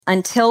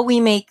Until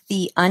we make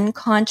the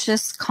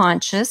unconscious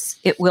conscious,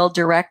 it will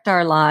direct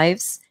our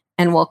lives,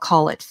 and we'll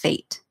call it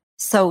fate.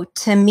 So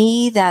to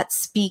me, that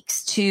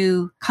speaks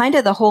to kind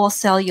of the whole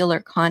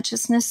cellular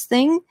consciousness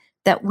thing,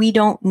 that we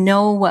don't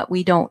know what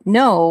we don't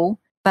know,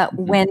 but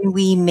when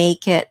we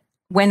make it,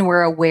 when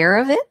we're aware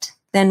of it,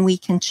 then we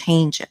can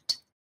change it.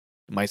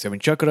 My Seven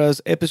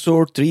Chakras,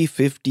 episode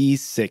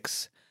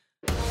 356.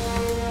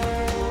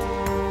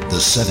 The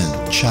seven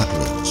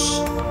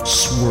chakras,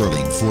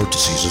 swirling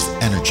vortices of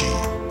energy,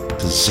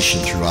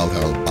 positioned throughout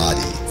our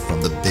body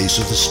from the base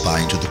of the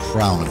spine to the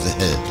crown of the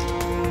head.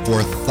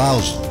 For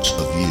thousands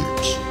of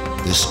years,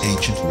 this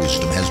ancient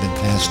wisdom has been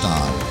passed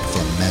on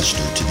from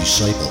master to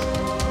disciple.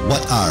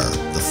 What are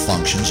the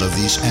functions of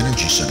these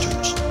energy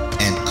centers?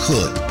 And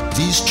could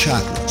these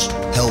chakras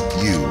help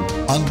you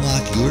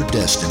unlock your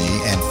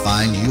destiny and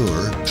find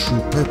your true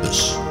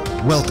purpose?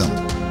 Welcome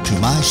to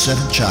My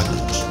Seven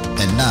Chakras.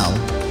 And now,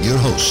 your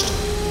host,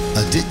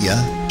 Aditya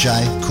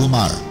Jai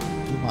Kumar.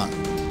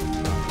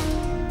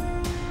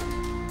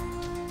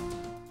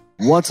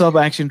 What's up,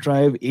 Action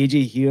Tribe?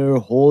 AJ here,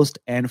 host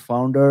and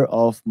founder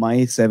of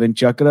My Seven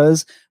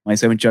Chakras,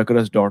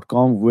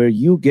 my7chakras.com, where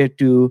you get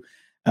to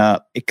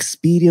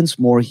experience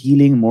more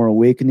healing, more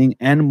awakening,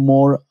 and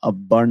more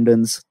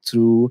abundance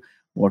through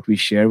what we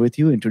share with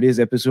you. In today's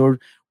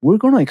episode, we're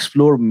going to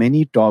explore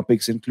many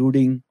topics,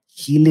 including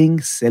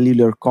healing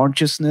cellular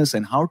consciousness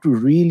and how to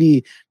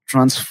really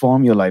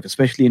transform your life,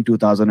 especially in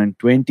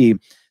 2020.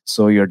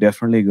 So you're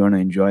definitely going to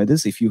enjoy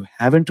this. If you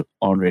haven't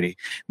already,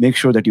 make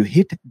sure that you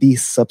hit the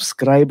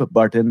subscribe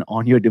button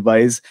on your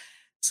device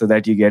so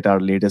that you get our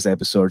latest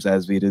episodes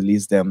as we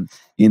release them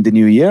in the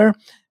new year.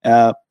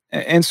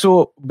 And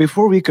so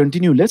before we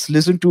continue, let's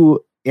listen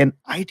to an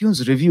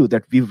iTunes review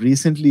that we've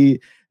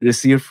recently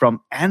received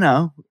from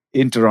Anna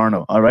in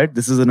Toronto. All right.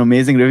 This is an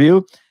amazing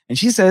review. And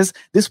she says,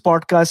 this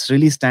podcast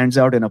really stands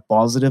out in a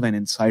positive and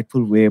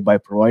insightful way by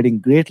providing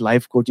great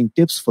life coaching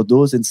tips for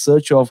those in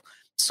search of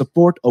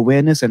support,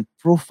 awareness, and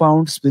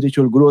profound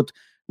spiritual growth.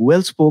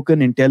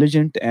 Well-spoken,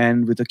 intelligent,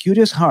 and with a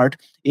curious heart,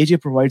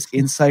 AJ provides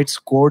insights,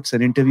 quotes,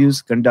 and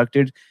interviews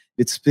conducted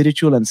with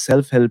spiritual and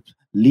self-help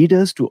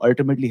leaders to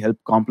ultimately help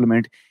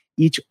complement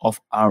each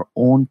of our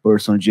own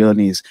personal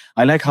journeys.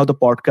 I like how the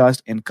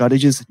podcast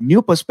encourages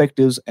new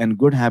perspectives and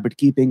good habit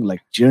keeping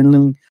like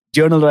journal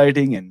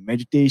writing, and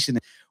meditation.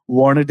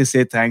 Wanted to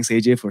say thanks,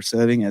 AJ, for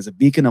serving as a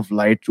beacon of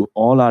light to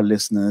all our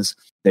listeners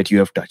that you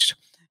have touched.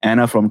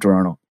 Anna from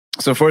Toronto.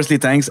 So firstly,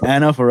 thanks,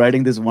 Anna, for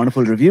writing this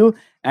wonderful review.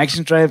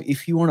 Action Tribe,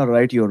 if you want to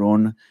write your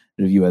own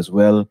review as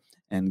well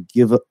and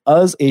give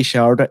us a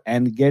shout out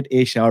and get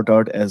a shout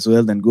out as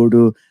well, then go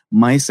to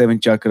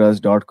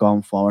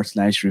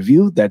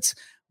my7chakras.com/review. That's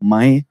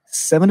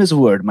my7 is a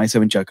word,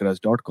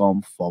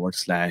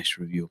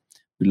 my7chakras.com/review.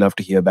 We'd love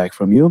to hear back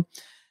from you.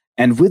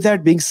 And with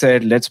that being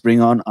said, let's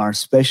bring on our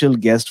special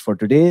guest for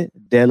today,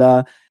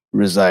 Della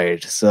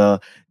Reside. So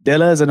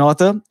Della is an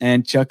author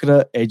and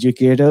chakra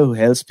educator who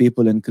helps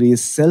people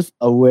increase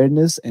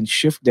self-awareness and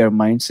shift their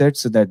mindset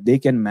so that they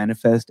can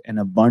manifest an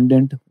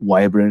abundant,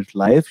 vibrant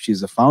life.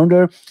 She's a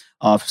founder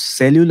of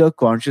Cellular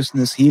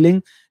Consciousness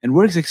Healing and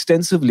works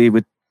extensively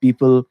with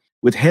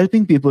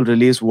helping people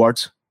release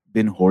what's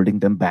been holding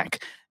them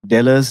back.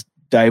 Della's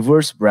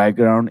diverse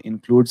background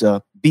includes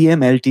a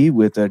BMLT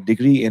with a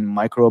degree in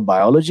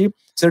microbiology,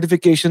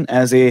 certification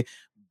as a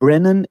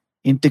Brennan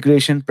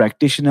integration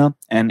practitioner,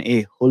 and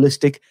a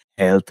holistic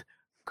health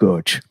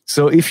coach.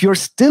 So if you're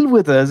still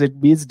with us,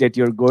 it means that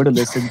you're going to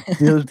listen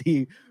till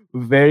the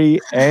very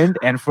end.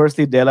 And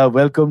firstly, Della,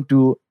 welcome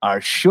to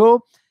our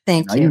show.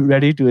 Thank you. Are you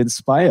ready to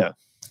inspire?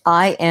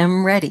 I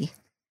am ready.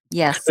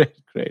 Yes.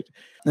 Great.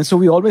 And so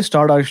we always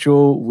start our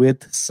show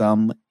with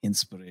some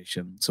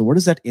inspiration. So what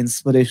is that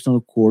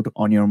inspirational quote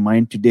on your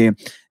mind today?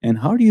 And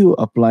how do you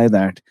apply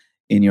that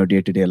in your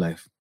day-to-day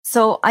life?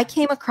 So I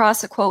came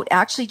across a quote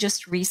actually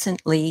just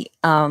recently,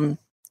 and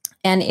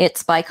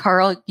it's by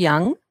Carl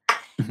Jung.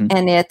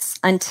 And it's,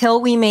 until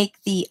we make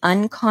the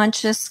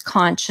unconscious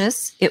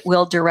conscious, it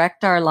will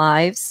direct our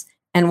lives,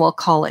 and we'll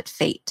call it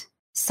fate.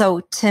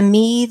 So to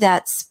me,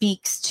 that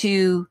speaks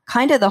to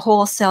kind of the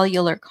whole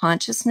cellular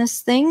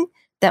consciousness thing,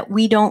 that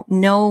we don't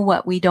know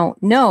what we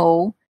don't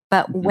know,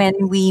 but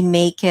when we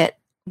make it,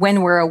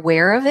 when we're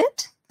aware of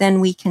it, then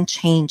we can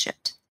change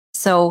it.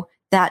 So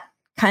that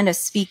kind of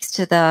speaks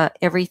to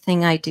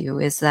everything I do,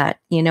 is that,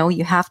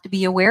 you have to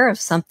be aware of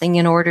something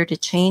in order to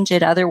change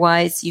it.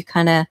 Otherwise, you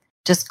kind of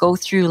just go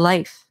through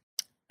life.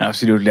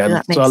 Absolutely.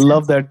 So I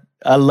love that.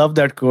 I love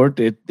that quote.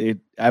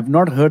 I've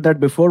not heard that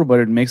before, but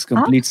it makes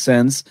complete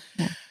sense.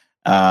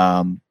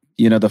 Yeah.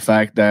 The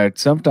fact that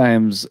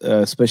sometimes,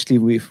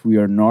 especially if we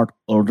are not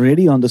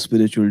already on the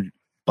spiritual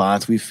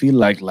path, we feel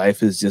like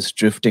life is just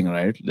drifting,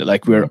 right?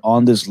 Like we're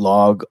on this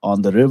log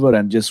on the river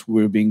and just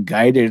we're being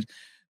guided.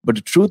 But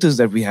the truth is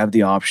that we have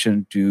the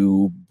option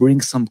to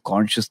bring some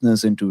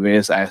consciousness into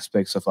various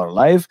aspects of our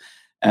life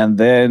and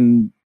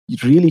then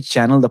really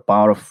channel the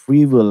power of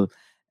free will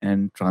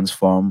and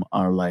transform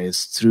our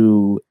lives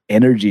through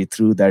energy,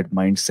 through that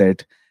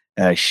mindset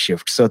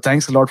shift. So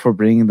thanks a lot for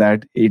bringing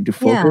that into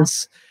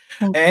focus.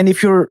 And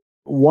if you're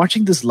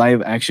watching this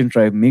live action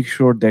tribe, make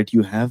sure that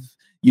you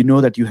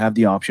know that you have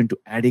the option to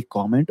add a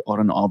comment or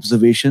an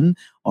observation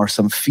or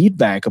some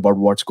feedback about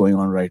what's going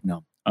on right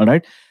now. All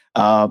right.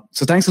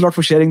 So thanks a lot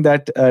for sharing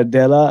that,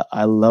 Della.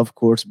 I love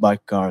quotes by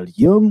Carl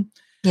Jung.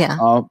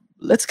 Yeah.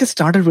 Let's get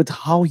started with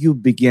how you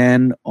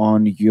began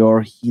on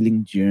your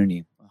healing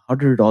journey. How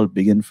did it all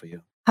begin for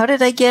you? How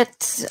did I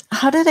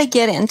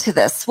get into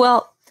this?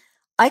 Well,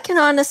 I can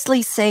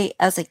honestly say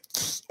as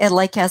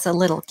a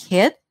little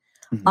kid,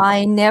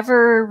 I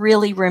never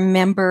really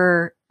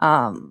remember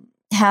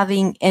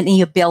having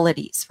any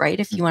abilities, right?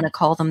 If you want to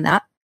call them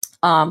that.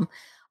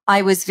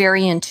 I was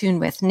very in tune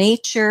with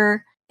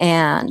nature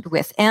and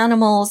with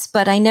animals,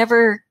 but I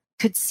never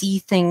could see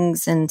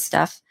things and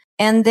stuff.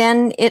 And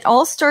then it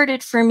all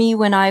started for me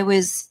when I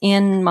was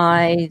in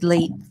my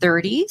late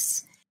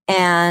 30s.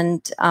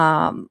 And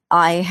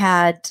I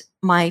had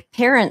my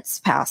parents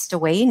passed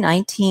away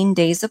 19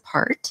 days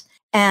apart.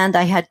 And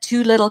I had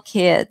 2 little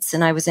kids,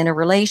 and I was in a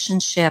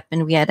relationship,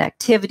 and we had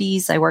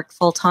activities. I worked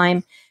full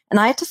time,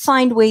 and I had to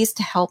find ways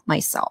to help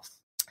myself.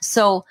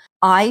 So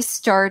I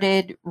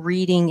started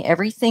reading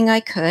everything I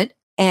could,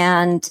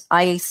 and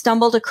I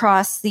stumbled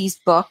across these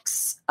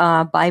books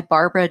by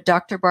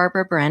Dr.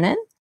 Barbara Brennan.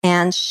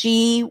 And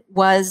she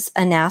was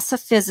a NASA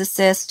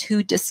physicist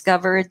who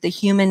discovered the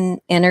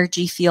human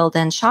energy field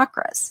and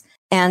chakras.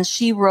 And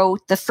she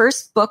wrote, the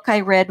first book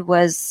I read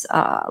was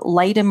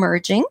Light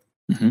Emerging.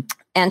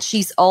 And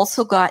she's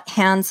also got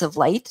Hands of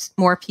Light.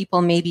 More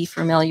people may be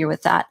familiar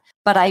with that.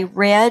 But I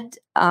read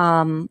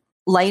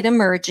Light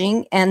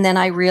Emerging, and then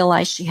I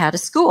realized she had a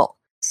school.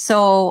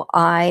 So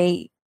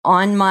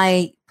on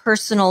my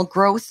personal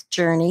growth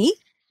journey,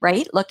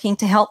 right, looking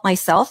to help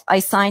myself, I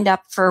signed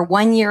up for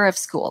 1 year of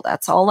school.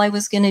 That's all I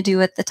was going to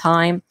do at the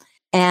time.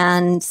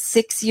 And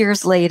 6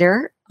 years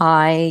later,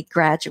 I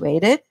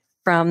graduated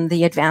from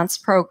the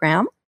advanced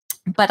program.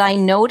 But I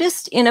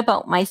noticed in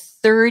about my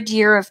 3rd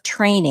year of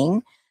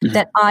training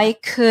that I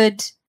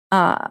could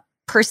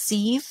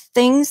perceive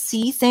things,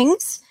 see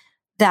things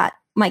that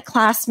my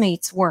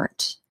classmates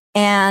weren't.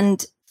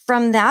 And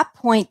from that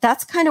point,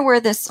 that's kind of where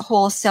this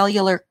whole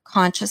cellular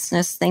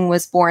consciousness thing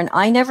was born.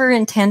 I never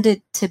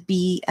intended to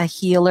be a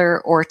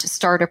healer or to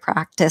start a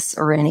practice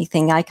or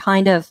anything. I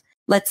kind of,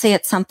 let's say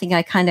it's something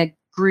I kind of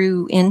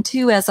grew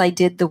into as I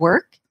did the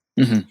work.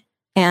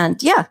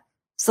 And yeah,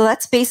 so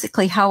that's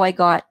basically how I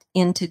got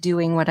into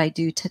doing what I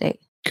do today.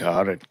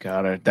 Got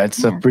it.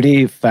 That's a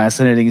pretty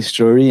fascinating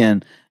story.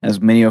 And as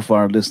many of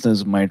our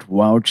listeners might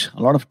vouch,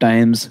 a lot of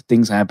times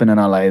things happen in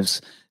our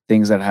lives,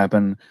 things that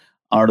happen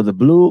out of the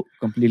blue,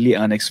 completely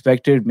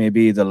unexpected,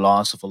 maybe the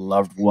loss of a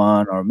loved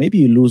one, or maybe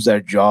you lose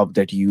that job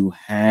that you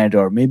had,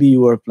 or maybe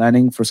you were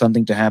planning for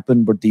something to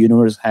happen, but the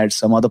universe had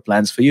some other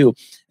plans for you.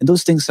 And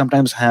those things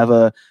sometimes have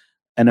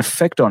an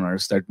effect on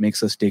us that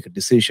makes us take a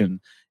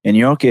decision. In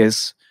your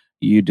case,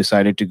 you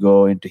decided to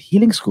go into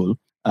healing school.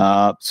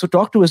 So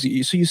talk to us.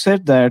 So you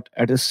said that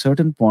at a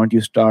certain point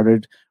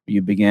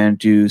you began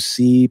to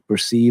see,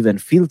 perceive,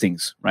 and feel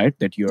things, right?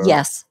 That your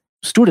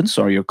students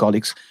or your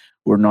colleagues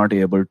were not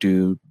able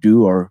to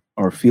do or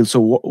feel. So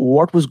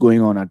what was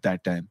going on at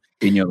that time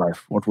in your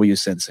life? What were you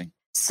sensing?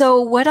 So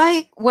what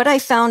I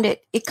found,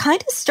 it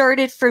kind of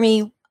started for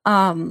me.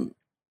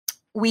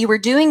 We were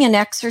doing an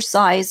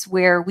exercise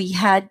where we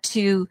had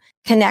to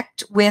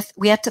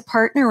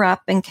partner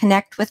up and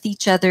connect with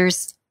each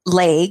other's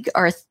leg,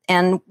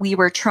 and we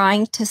were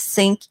trying to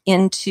sink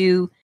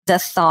into the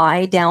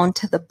thigh down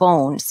to the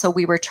bone. So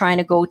we were trying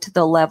to go to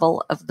the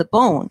level of the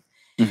bone.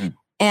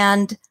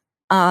 And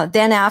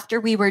then after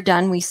we were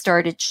done, we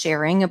started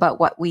sharing about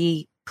what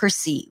we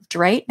perceived,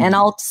 right? And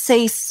I'll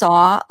say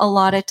saw a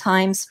lot of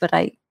times, but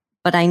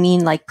I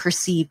mean like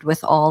perceived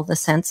with all the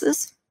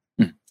senses.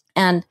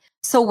 And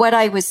so what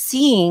I was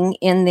seeing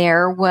in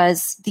there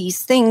was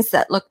these things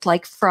that looked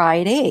like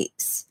fried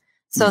eggs.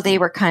 So they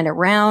were kind of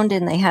round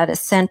and they had a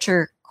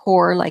center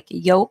core like a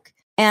yolk,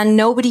 and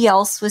nobody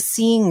else was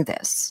seeing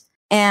this.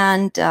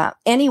 And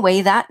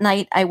anyway, that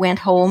night I went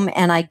home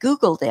and I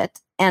Googled it.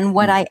 And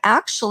what I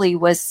actually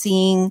was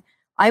seeing,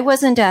 I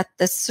wasn't at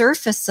the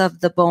surface of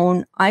the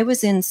bone. I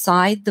was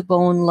inside the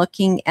bone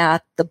looking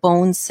at the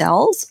bone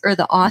cells or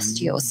the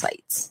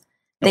osteocytes.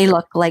 They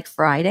look like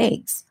fried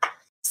eggs.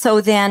 So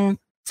then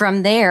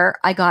from there,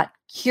 I got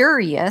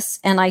curious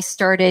and I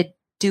started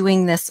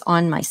doing this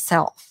on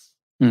myself.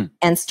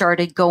 And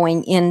started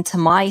going into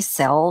my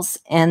cells.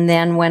 And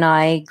then when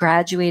I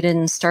graduated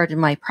and started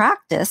my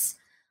practice,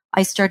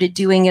 I started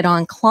doing it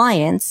on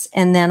clients.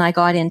 And then I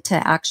got into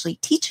actually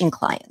teaching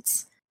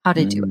clients how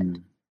to do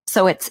it.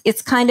 So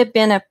it's kind of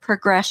been a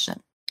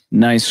progression.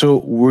 Nice. So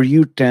were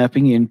you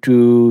tapping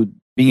into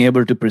being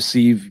able to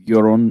perceive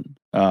your own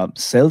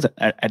cells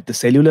at the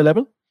cellular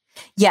level?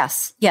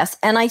 Yes.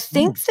 And I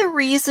think the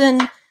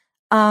reason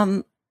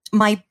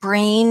my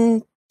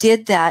brain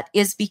did that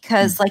is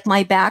because like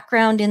my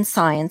background in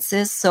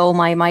sciences, so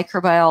my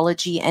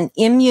microbiology and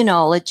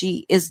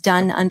immunology is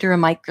done under a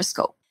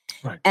microscope.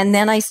 Right. And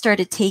then I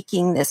started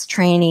taking this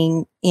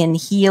training in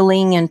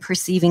healing and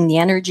perceiving the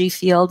energy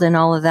field and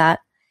all of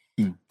that.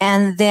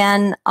 And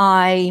then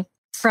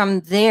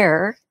from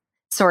there,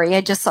 sorry,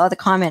 I just saw the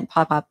comment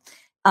pop up.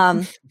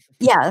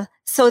 Yeah.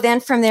 So then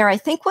from there, I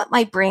think what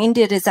my brain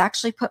did is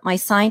actually put my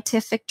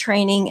scientific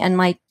training and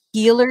my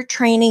healer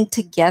training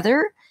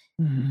together.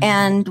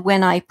 And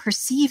when I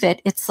perceive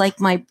it, it's like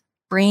my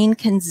brain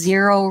can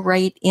zero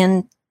right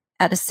in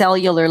at a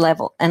cellular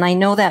level. And I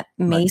know that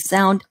may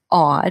sound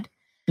odd,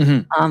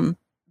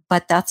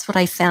 but that's what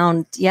I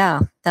found. Yeah,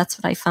 that's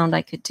what I found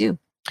I could do.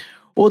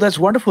 Oh, that's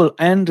wonderful.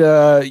 And,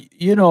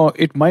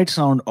 it might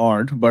sound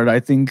odd, but I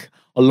think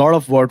a lot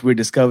of what we're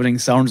discovering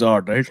sounds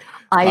odd, right?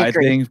 I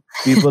agree. I think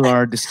people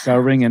are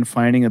discovering and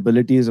finding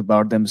abilities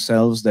about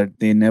themselves that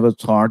they never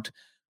thought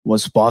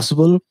was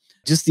possible.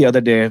 Just the other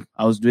day,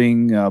 I was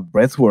doing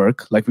breath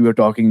work, like we were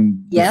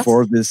talking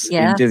before this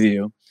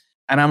interview.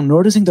 And I'm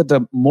noticing that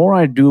the more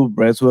I do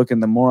breath work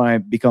and the more I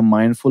become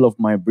mindful of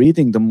my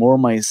breathing, the more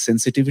my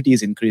sensitivity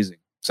is increasing.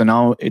 So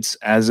now it's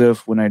as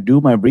if when I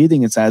do my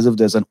breathing, it's as if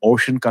there's an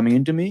ocean coming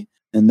into me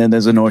and then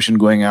there's an ocean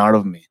going out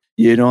of me,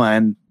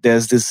 and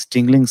there's this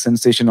tingling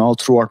sensation all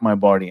throughout my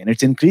body. And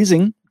it's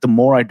increasing the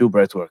more I do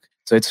breath work.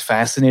 So it's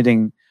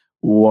fascinating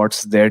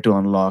what's there to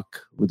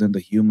unlock within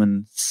the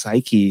human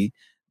psyche,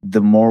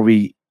 the more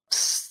we,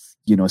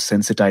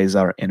 sensitize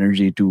our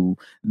energy to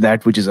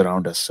that which is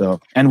around us. So,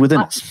 and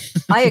within us.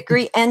 I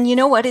agree. And you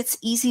know what? It's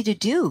easy to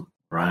do.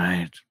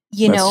 Right.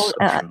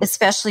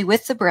 Especially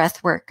with the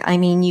breath work. I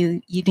mean,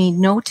 you need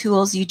no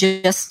tools. You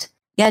just,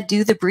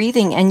 do the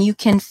breathing and you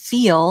can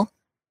feel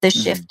the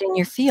shift in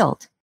your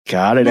field.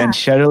 Got it. Yeah. And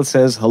Cheryl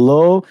says,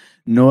 hello.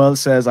 Noel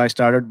says, I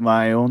started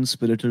my own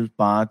spiritual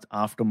path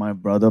after my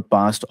brother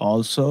passed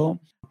also.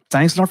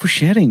 Thanks a lot for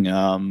sharing.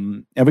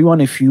 Everyone,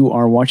 if you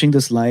are watching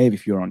this live,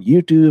 if you're on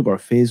YouTube or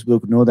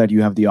Facebook, know that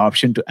you have the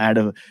option to add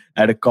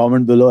a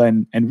comment below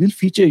and we'll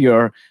feature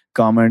your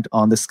comment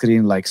on the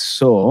screen like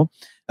so.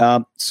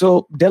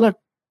 So, Della,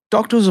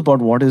 talk to us about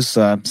what is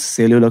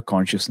cellular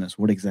consciousness.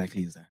 What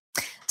exactly is that?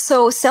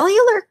 So,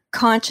 cellular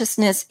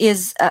consciousness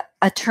is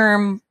a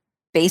term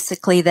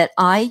basically that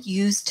I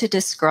use to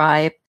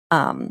describe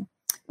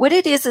what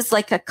it is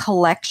like a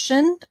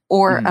collection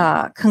or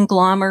a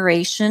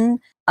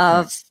conglomeration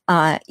of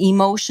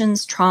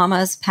emotions,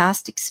 traumas,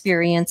 past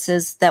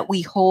experiences that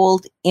we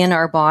hold in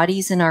our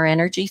bodies, in our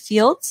energy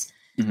fields,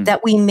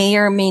 that we may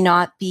or may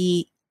not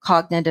be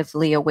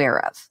cognitively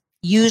aware of.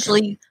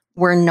 Usually,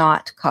 we're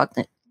not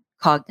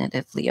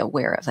cognitively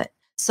aware of it.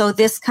 So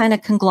this kind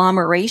of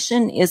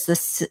conglomeration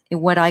is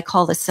what I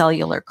call the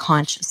cellular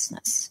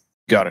consciousness.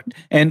 Got it.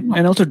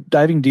 And also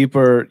diving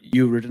deeper,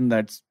 you've written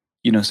that,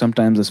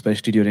 sometimes,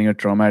 especially during a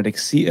traumatic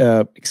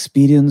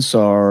experience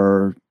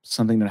or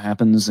something that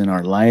happens in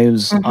our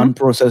lives,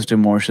 unprocessed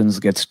emotions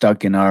get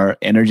stuck in our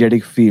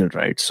energetic field,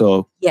 right?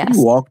 So can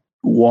you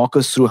walk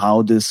us through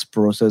how this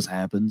process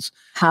happens?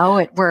 How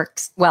it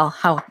works. Well,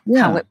 how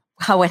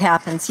it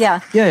happens.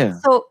 Yeah.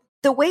 So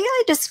the way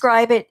I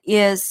describe it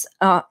is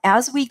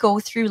as we go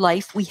through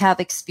life, we have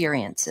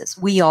experiences.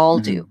 We all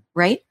do,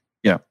 right?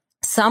 Yeah.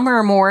 Some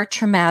are more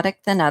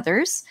traumatic than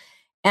others.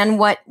 And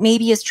what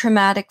maybe is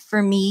traumatic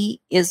for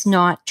me is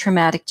not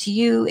traumatic to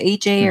you,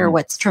 AJ, or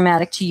what's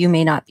traumatic to you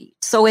may not be.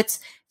 So it's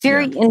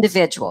very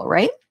individual,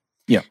 right?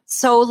 Yeah.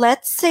 So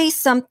let's say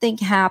something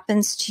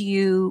happens to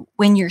you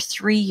when you're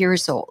 3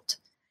 years old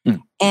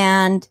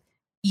and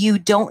you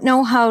don't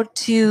know how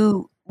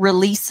to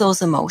release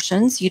those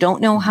emotions. You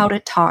don't know how to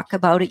talk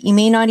about it. You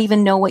may not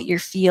even know what you're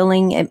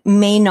feeling. It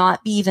may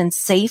not be even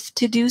safe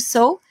to do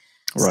so.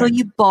 Right. So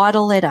you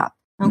bottle it up.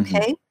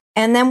 Okay.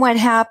 And then what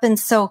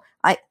happens? So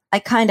I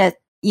kind of,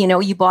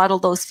 you bottle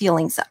those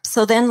feelings up.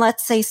 So then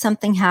let's say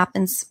something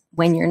happens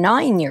when you're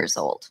 9 years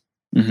old.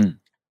 And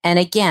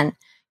again,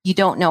 you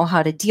don't know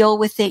how to deal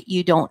with it.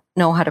 You don't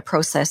know how to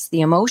process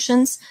the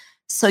emotions.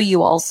 So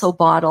you also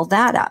bottle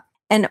that up.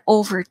 And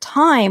over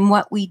time,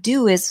 what we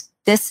do is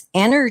this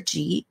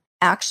energy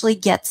actually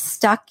gets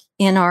stuck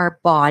in our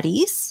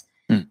bodies.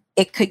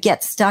 It could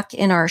get stuck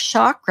in our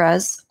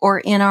chakras or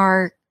in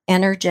our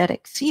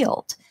energetic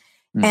field.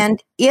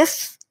 And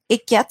if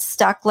it gets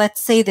stuck,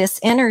 let's say this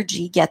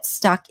energy gets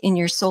stuck in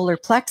your solar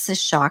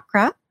plexus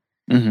chakra,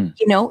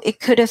 it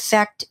could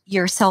affect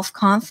your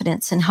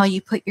self-confidence and how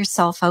you put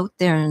yourself out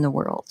there in the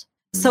world.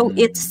 So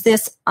it's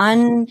this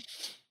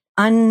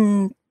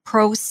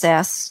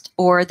unprocessed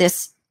or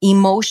this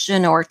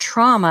emotion or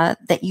trauma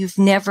that you've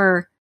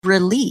never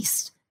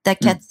released that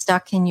gets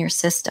stuck in your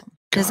system.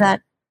 Does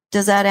that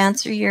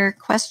answer your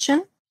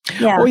question?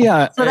 Yeah. Oh,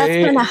 yeah. So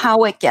that's kind of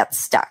how it gets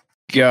stuck.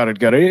 Got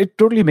it. It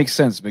totally makes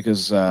sense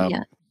because,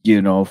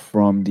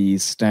 from the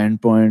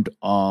standpoint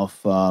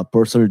of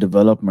personal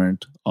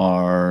development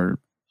or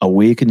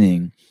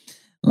awakening,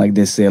 like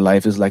they say,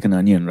 life is like an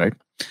onion, right?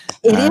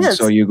 It is.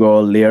 So you go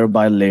layer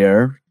by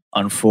layer,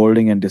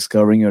 unfolding and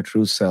discovering your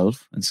true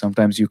self. And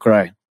sometimes you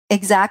cry.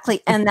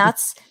 Exactly. And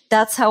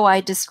that's how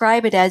I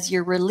describe it as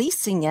you're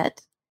releasing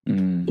it.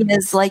 It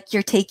is like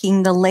you're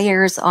taking the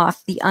layers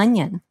off the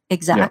onion.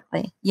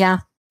 Exactly. Yeah.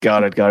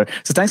 Got it.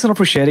 So thanks a lot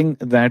for sharing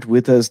that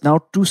with us. Now,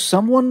 to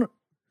someone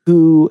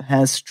who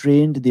has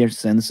trained their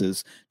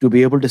senses to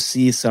be able to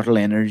see subtle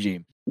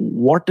energy,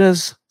 what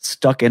does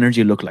stuck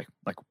energy look like?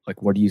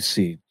 Like what do you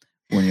see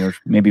when you're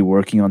maybe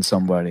working on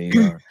somebody,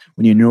 or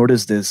when you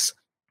notice this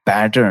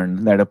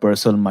pattern that a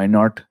person might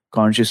not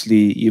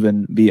consciously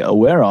even be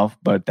aware of,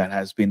 but that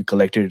has been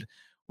collected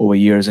over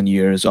years and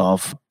years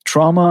of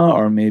trauma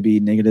or maybe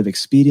negative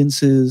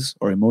experiences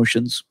or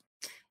emotions?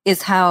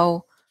 Is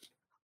how,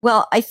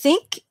 well, I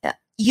think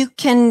you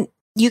can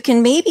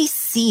maybe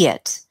see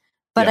it,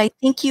 but Yeah. I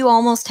think you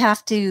almost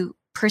have to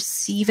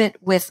perceive it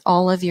with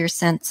all of your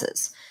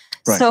senses.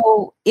 Right.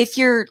 So if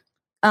you're,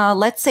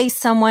 let's say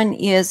someone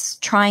is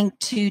trying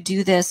to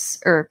do this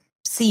or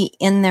see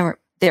in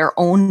their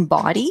own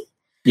body.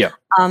 Yeah.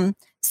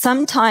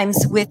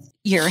 Sometimes with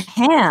your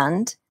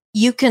hand,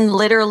 you can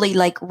literally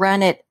like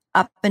run it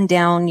up and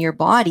down your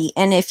body.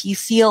 And if you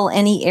feel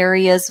any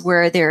areas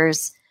where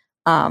there's,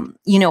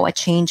 a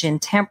change in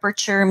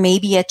temperature,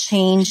 maybe a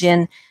change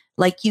in,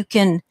 like, you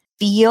can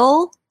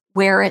feel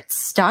where it's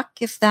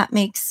stuck, if that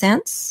makes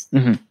sense.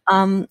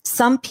 Mm-hmm.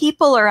 Some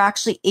people are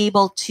actually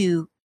able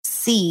to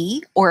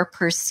see or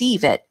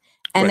perceive it,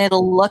 and Right.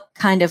 it'll look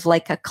kind of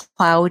like a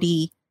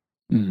cloudy,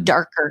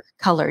 darker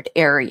colored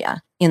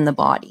area in the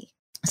body.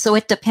 So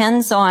it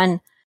depends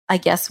on, I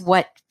guess,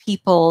 what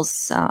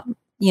people's,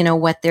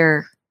 what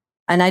their,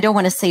 and I don't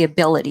want to say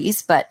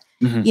abilities, but,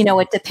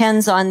 it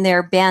depends on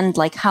their bend,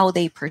 like how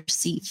they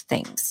perceive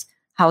things,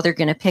 how they're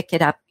going to pick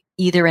it up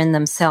either in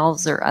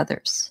themselves or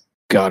others.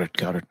 Got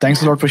it.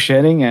 Thanks a lot for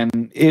sharing.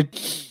 And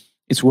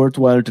it's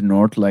worthwhile to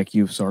note, like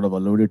you've sort of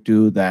alluded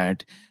to,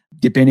 that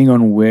depending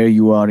on where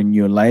you are in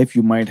your life,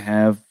 you might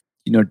have,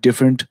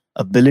 different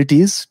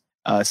abilities.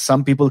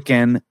 Some people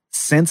can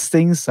sense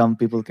things, some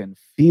people can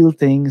feel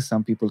things,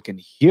 some people can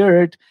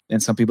hear it,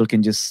 and some people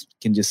can just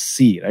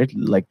see, right?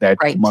 Like that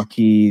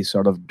mucky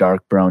sort of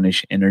dark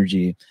brownish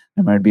energy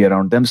that might be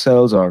around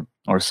themselves or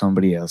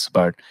somebody else.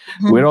 But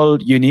we're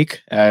all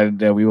unique, and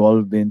we've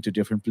all been to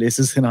different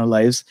places in our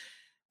lives.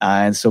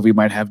 And so we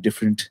might have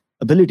different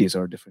abilities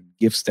or different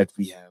gifts that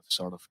we have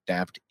sort of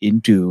tapped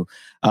into.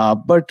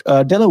 But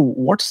Della,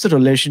 what's the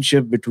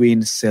relationship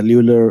between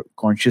cellular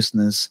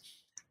consciousness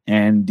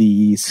and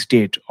the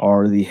state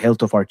or the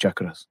health of our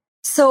chakras?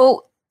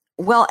 So,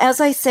 well,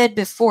 as I said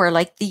before,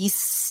 like these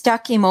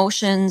stuck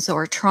emotions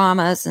or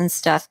traumas and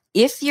stuff,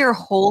 if you're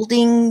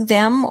holding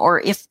them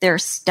or if they're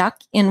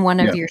stuck in one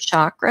of your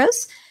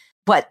chakras,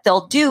 what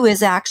they'll do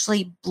is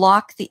actually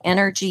block the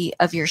energy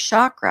of your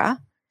chakra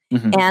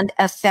and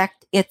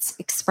affect its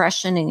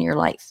expression in your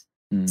life.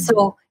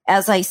 So,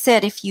 as I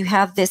said, if you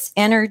have this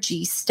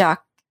energy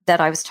stuck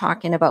that I was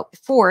talking about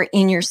before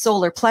in your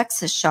solar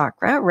plexus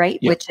chakra, right,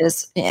 which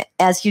is,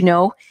 as you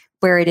know,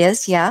 where it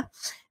is,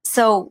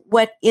 So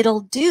what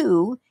it'll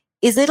do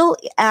is it'll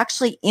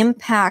actually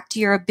impact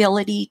your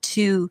ability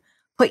to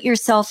put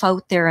yourself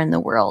out there in the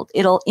world.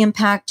 It'll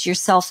impact your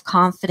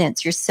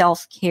self-confidence, your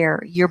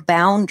self-care, your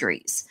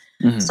boundaries.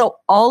 So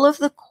all of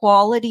the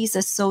qualities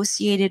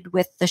associated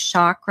with the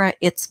chakra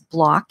it's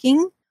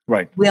blocking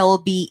will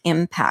be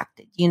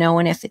impacted,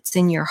 and if it's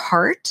in your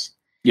heart,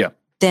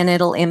 then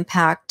it'll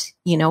impact,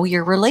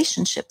 your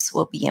relationships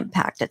will be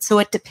impacted. So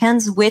it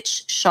depends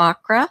which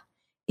chakra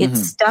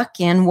it's stuck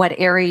in, what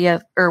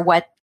area or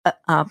what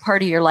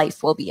part of your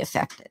life will be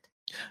affected.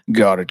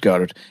 Got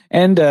it.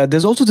 And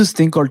there's also this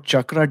thing called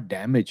chakra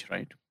damage,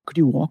 right? Could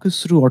you walk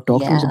us through or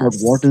talk to us about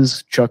what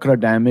is chakra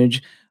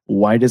damage?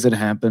 Why does it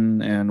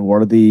happen? And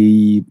what are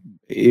the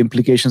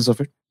implications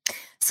of it?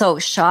 So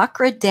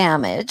chakra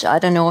damage, I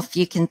don't know if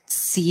you can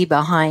see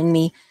behind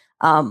me.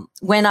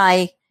 When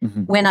I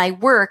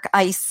work,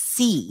 I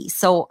see,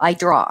 so I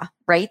draw,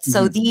 right?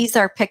 So these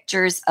are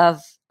pictures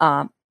of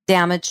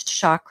damaged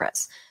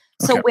chakras.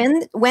 So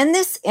when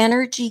this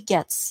energy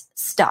gets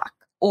stuck,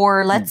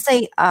 or let's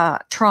say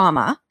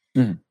trauma,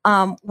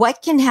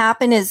 what can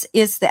happen is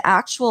the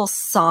actual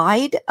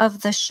side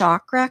of the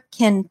chakra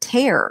can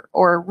tear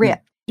or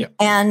rip.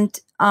 And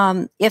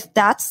if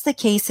that's the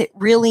case, it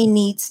really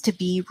needs to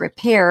be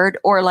repaired,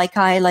 or like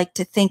I like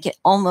to think it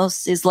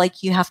almost is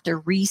like you have to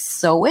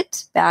re-sew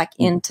it back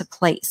into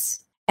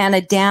place. And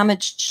a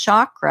damaged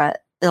chakra,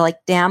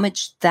 like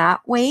damaged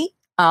that way,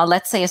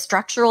 let's say a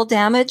structural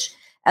damage,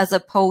 as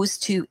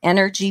opposed to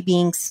energy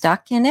being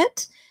stuck in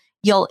it,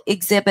 you'll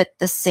exhibit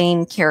the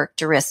same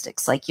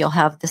characteristics. Like you'll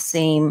have the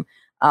same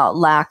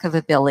lack of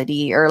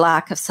ability or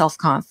lack of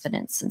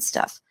self-confidence and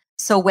stuff.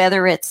 So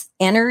whether it's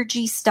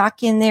energy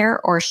stuck in there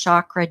or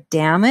chakra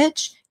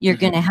damage, you're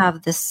going to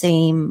have the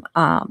same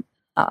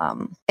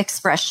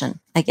expression,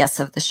 I guess,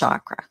 of the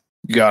chakra.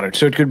 Got it.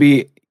 So it could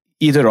be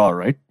either or,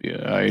 right?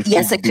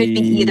 Yes, it could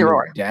be either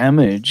or.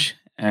 Damage,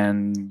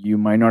 and you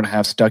might not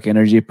have stuck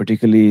energy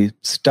particularly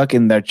stuck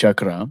in that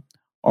chakra,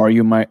 or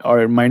it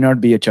might not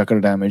be a chakra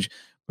damage,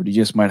 but you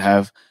just might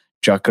have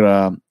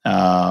chakra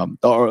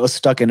or a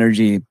stuck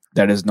energy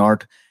that is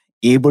not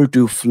able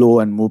to flow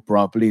and move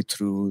properly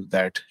through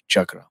that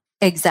chakra.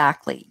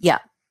 Exactly. Yeah.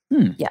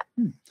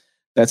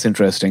 That's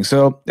interesting.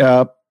 So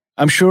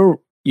I'm sure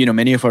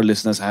many of our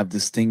listeners have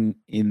this thing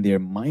in their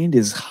mind: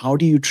 is how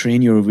do you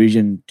train your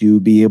vision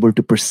to be able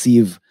to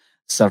perceive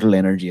subtle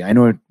energy? I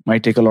know it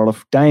might take a lot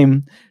of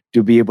time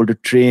to be able to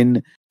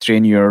train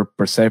your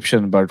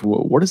perception. But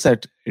what is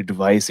that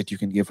advice that you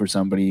can give for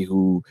somebody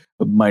who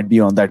might be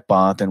on that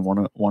path and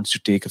wants to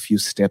take a few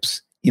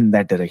steps in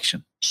that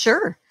direction?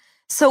 Sure.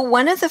 So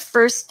one of the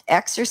first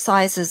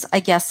exercises, I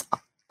guess,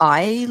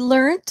 I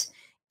learned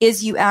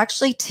is you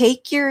actually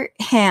take your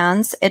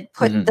hands and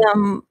put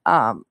them,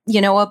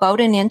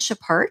 about an inch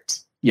apart.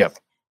 Yep.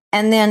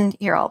 And then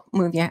here, I'll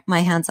move my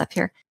hands up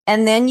here.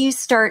 And then you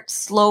start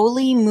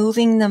slowly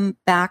moving them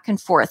back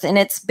and forth. And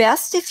it's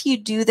best if you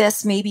do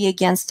this maybe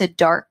against a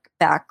dark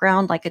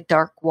background, like a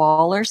dark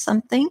wall or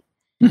something.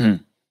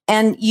 Mm-hmm.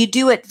 And you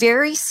do it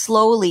very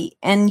slowly.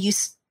 And you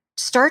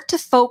start to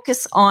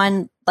focus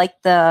on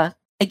like the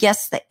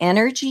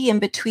energy in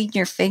between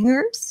your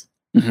fingers.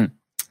 Mm-hmm.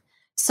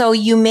 So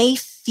you may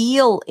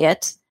feel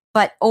it,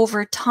 but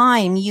over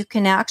time you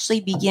can actually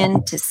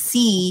begin to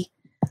see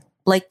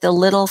like the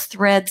little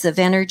threads of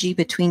energy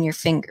between your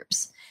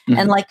fingers. Mm-hmm.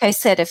 And like I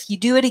said, if you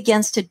do it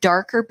against a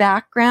darker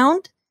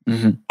background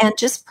and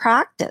just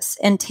practice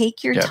and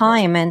take your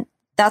time, and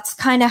that's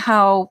kind of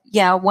how,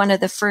 one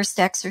of the first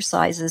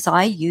exercises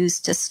I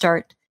use to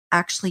start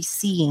actually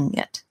seeing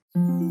it.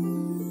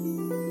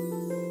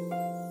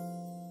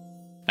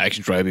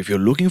 Action Tribe, if you're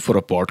looking for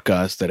a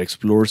podcast that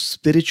explores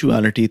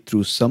spirituality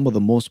through some of the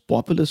most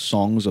popular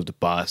songs of the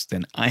past,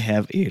 then I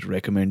have a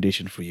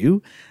recommendation for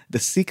you, The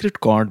Secret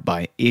Chord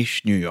by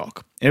Aish New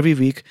York. Every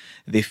week,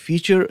 they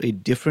feature a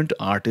different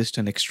artist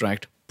and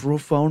extract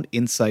profound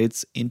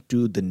insights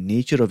into the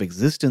nature of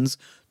existence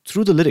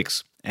through the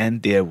lyrics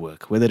and their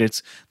work, whether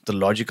it's The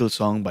Logical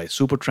Song by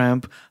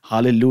Supertramp,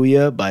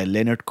 Hallelujah by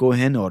Leonard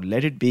Cohen, or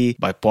Let It Be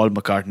by Paul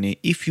McCartney.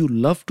 If you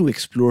love to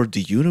explore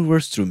the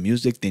universe through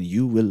music, then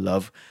you will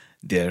love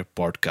their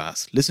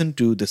podcast. Listen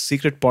to The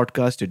Secret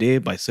Podcast today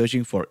by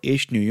searching for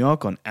Aish New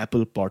York on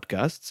Apple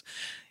Podcasts,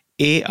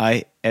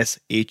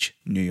 AISH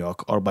New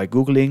York, or by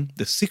Googling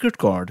The Secret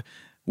Chord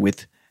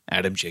with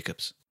Adam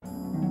Jacobs.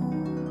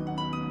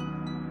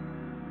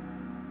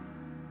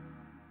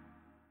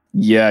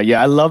 Yeah,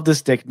 I love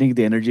this technique,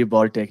 the energy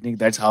ball technique.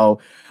 That's how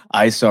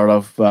I sort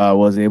of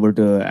was able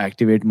to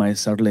activate my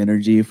subtle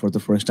energy for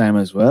the first time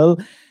as well.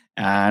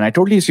 And I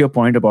totally see your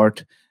point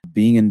about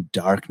being in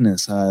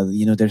darkness.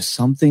 There's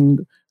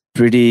something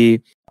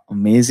pretty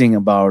amazing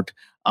about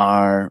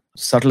our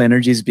subtle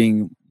energies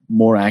being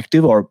more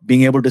active, or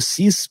being able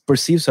to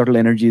perceive subtle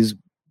energies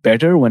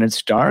better when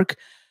it's dark.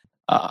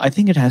 I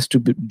think it has to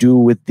do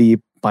with the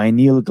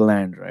pineal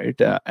gland, right?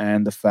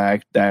 And the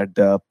fact that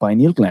the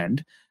pineal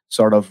gland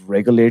sort of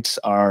regulates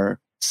our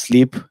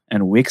sleep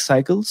and wake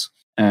cycles,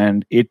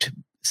 and it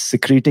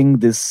secreting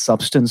this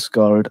substance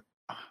called,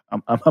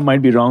 I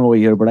might be wrong over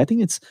here, but I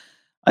think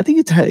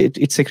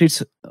it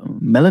secretes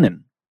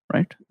melanin,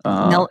 right?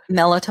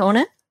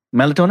 Melatonin.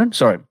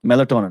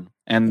 Melatonin,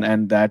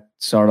 and that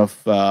sort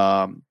of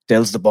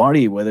tells the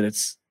body whether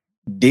it's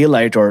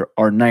daylight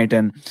or night.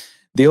 And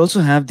they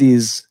also have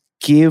these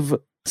cave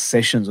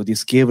sessions or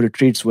these cave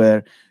retreats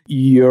where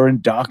you're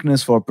in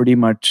darkness for pretty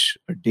much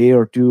a day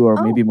or two,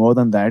 or maybe more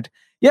than that.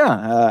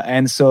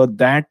 And so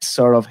that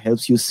sort of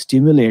helps you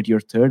stimulate your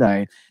third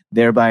eye,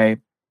 thereby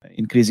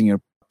increasing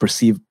your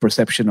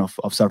perception of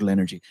subtle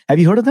energy. Have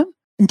you heard of them?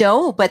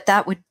 No, but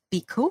that would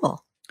be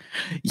cool.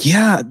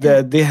 Yeah,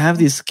 they have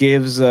these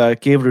cave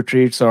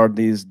retreats, or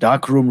these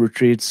dark room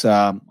retreats,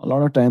 a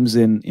lot of times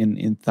in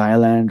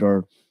Thailand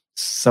or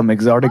some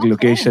exotic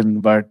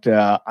location. But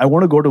I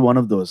want to go to one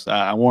of those.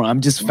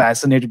 I'm just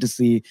fascinated to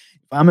see,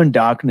 if I'm in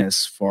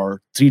darkness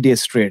for 3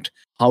 days straight,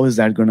 how is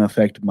that going to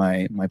affect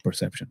my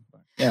perception?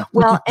 Yeah.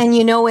 Well, and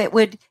it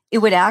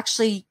would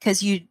actually,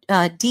 because you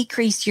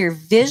decrease your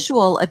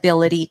visual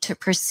ability to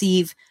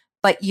perceive,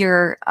 but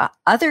your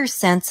other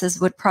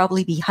senses would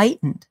probably be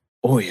heightened.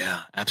 Oh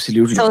yeah,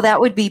 absolutely. So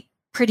that would be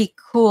pretty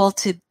cool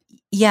to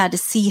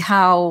see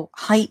how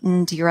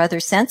heightened your other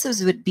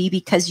senses would be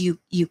because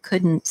you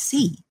couldn't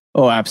see.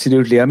 Oh,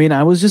 absolutely. I mean,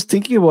 I was just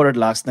thinking about it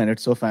last night.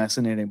 It's so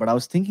fascinating. But I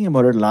was thinking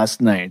about it last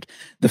night,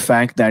 the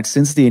fact that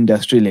since the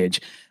industrial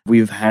age,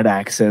 we've had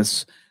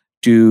access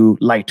to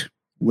light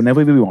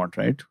whenever we want,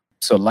 right?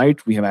 So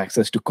light, we have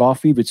access to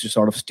coffee, which is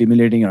sort of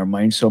stimulating our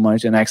mind so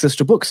much, and access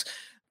to books.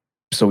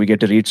 So we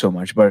get to read so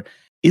much. But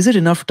is it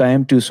enough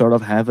time to sort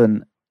of have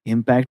an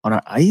impact on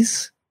our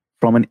eyes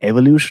from an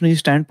evolutionary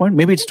standpoint?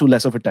 Maybe it's too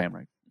less of a time,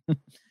 right?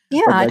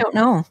 Yeah, I don't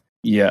know.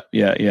 Yeah.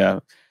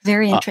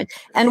 Very interesting.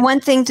 And one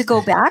thing to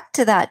go back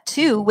to that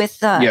too,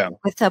 with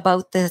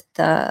about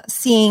the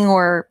seeing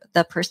or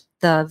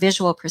the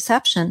visual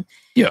perception,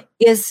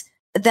 is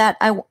that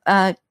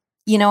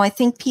I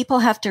think people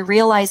have to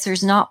realize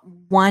there's not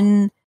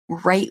one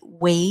right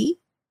way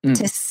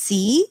to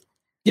see.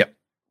 Yeah.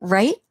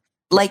 Right.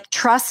 Like,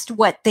 trust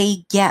what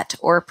they get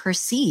or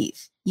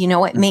perceive.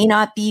 It may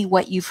not be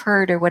what you've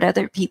heard or what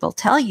other people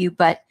tell you,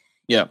 but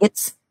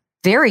it's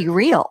very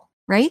real,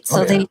 right?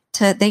 So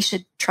they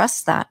should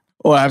trust that.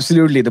 Oh,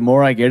 absolutely. The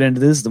more I get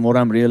into this, the more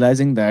I'm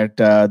realizing that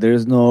there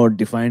is no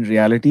defined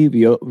reality.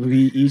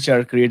 We each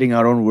are creating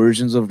our own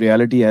versions of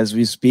reality as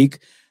we speak.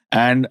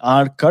 And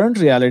our current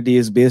reality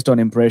is based on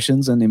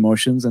impressions and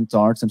emotions and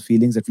thoughts and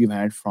feelings that we've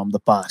had from the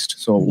past.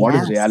 So what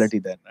is reality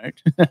then, right?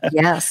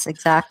 Yes,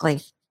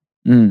 exactly.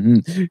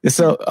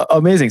 So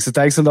amazing. So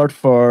thanks a lot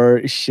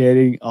for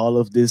sharing all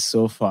of this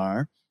so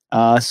far.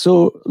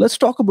 So let's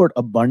talk about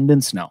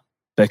abundance now,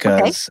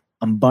 because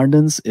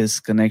abundance is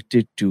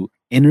connected to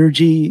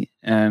energy,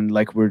 and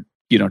like we're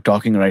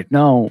talking right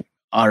now,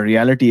 our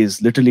reality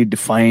is literally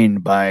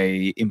defined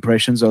by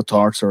impressions or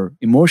thoughts or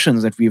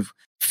emotions that we've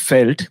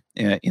felt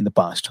in the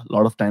past, a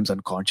lot of times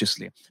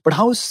unconsciously. But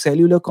how is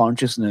cellular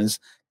consciousness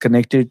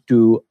connected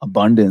to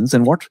abundance,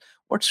 and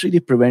what's really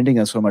preventing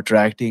us from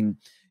attracting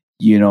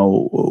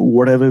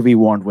whatever we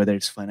want, whether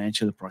it's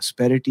financial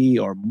prosperity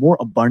or more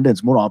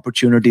abundance, more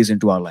opportunities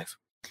into our life?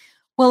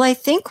 Well, I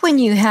think when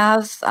you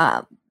have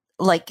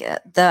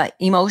the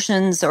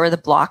emotions or the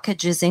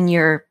blockages in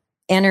your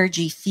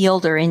energy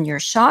field or in your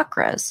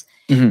chakras,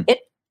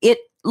 it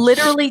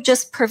literally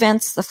just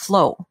prevents the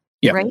flow,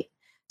 right?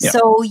 Yeah.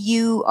 So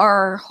you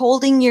are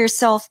holding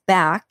yourself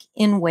back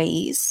in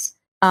ways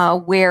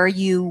where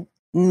you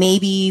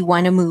maybe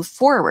want to move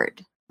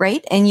forward,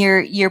 right? And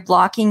you're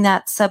blocking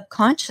that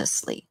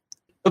subconsciously.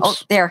 Oops. Oh,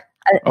 there.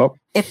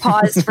 It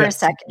paused for a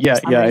second. Yeah,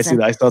 I see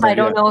that. I saw that. I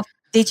don't know if,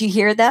 did you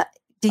hear that?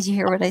 Did you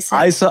hear what I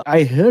said?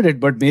 I heard it,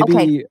 but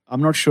maybe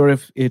I'm not sure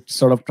if it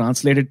sort of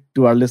translated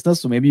to our listeners.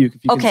 So maybe if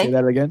you can say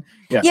that again.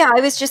 Yeah. I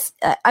was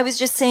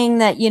just saying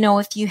that,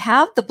 if you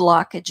have the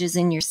blockages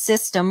in your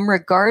system,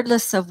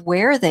 regardless of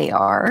where they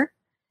are,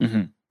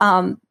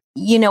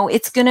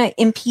 it's going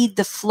to impede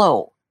the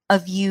flow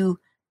of you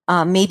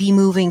maybe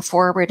moving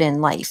forward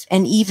in life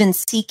and even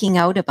seeking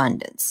out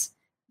abundance,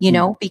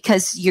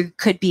 because you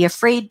could be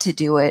afraid to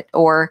do it,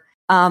 or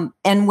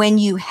and when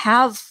you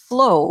have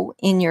flow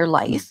in your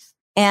life,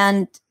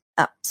 and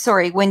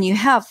when you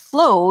have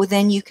flow,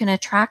 then you can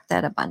attract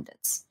that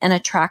abundance and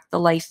attract the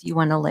life you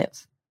want to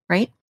live,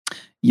 right?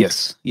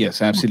 Yes,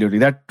 absolutely.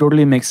 That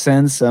totally makes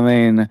sense. I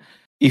mean,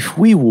 if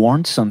we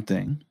want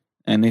something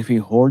and if we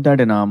hold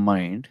that in our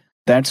mind,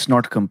 that's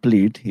not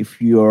complete.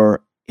 If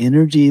your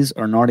energies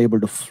are not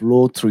able to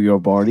flow through your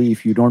body,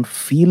 if you don't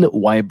feel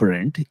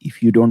vibrant,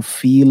 if you don't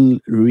feel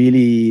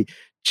really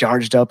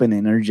charged up and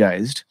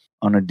energized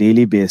on a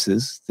daily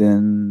basis,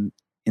 then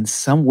in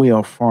some way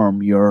or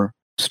form, you're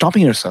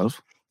stopping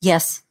yourself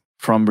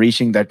from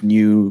reaching that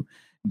new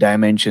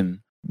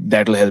dimension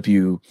that'll help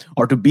you,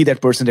 or to be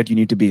that person that you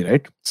need to be,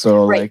 right?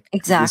 So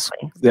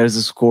exactly. There's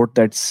this quote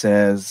that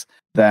says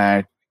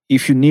that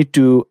if you need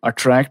to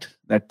attract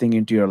that thing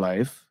into your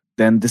life,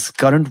 then this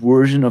current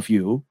version of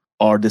you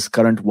or this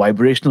current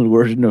vibrational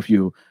version of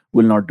you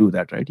will not do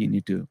that, right? You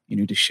need to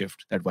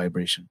shift that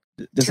vibration.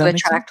 Does to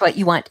attract what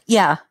you want.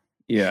 Yeah.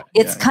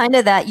 It's kind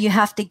of that you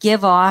have to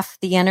give off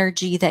the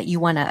energy that you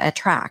want to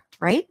attract,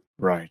 right?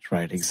 Right,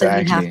 exactly. So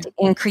you have to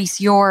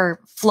increase your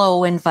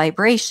flow and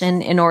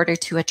vibration in order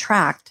to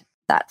attract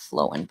that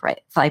flow and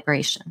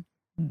vibration.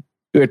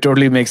 It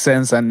totally makes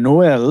sense. And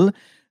Noel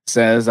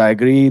says, I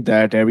agree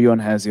that everyone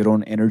has their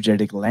own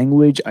energetic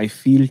language. I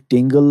feel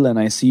tingle and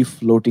I see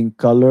floating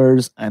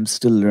colors. I'm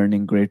still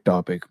learning. Great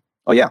topic.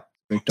 Oh, yeah.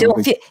 Great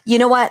topic. You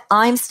know what?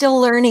 I'm still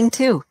learning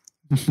too.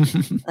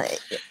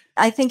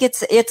 I think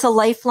it's a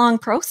lifelong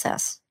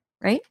process,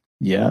 right?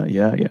 Yeah.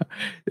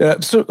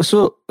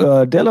 So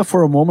Della,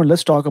 for a moment,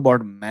 let's talk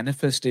about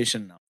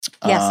manifestation now.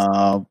 Yes.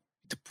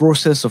 The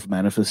process of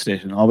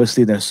manifestation.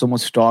 Obviously, there's so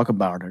much talk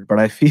about it, but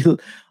I feel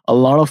a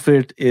lot of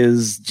it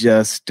is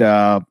just,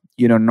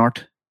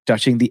 not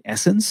touching the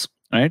essence,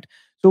 right?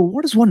 So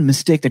what is one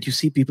mistake that you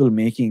see people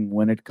making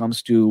when it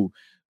comes to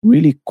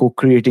really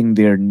co-creating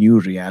their new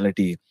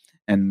reality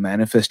and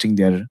manifesting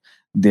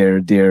their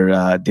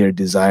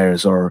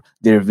desires or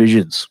their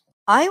visions?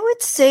 I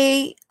would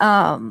say,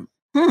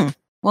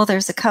 well,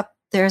 there's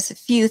a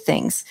few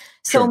things.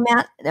 So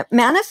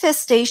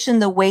manifestation,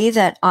 the way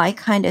that I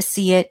kind of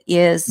see it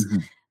is,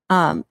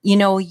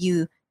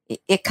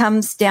 it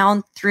comes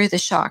down through the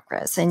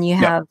chakras, and you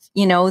have,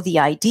 the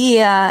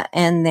idea,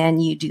 and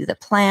then you do the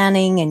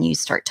planning and you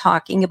start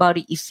talking about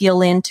it, you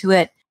feel into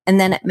it,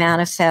 and then it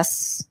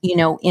manifests,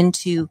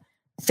 into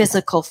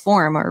physical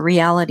form or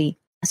reality.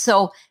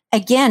 So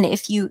again,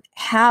 if you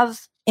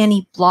have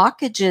any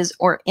blockages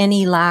or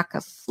any lack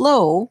of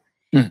flow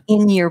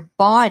in your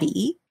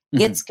body,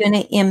 it's going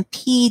to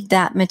impede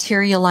that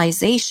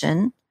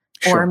materialization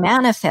or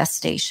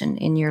manifestation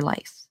in your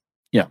life.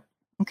 Yeah.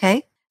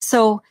 Okay.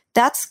 So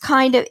that's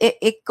kind of,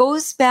 it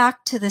goes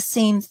back to the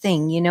same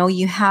thing.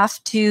 You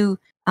have to,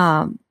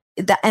 and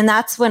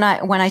that's when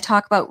I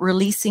talk about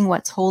releasing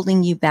what's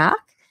holding you back.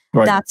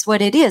 Right. That's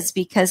what it is,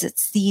 because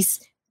it's these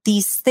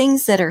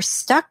things that are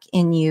stuck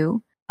in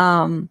you,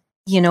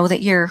 that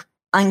you're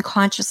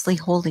unconsciously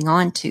holding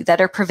on to, that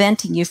are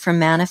preventing you from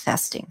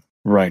manifesting.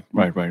 Right.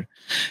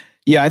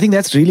 Yeah, I think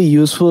that's really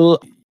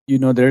useful.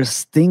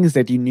 There's things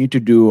that you need to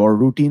do or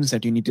routines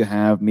that you need to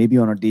have maybe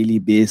on a daily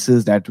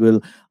basis that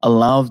will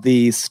allow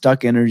the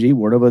stuck energy,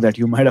 whatever that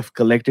you might have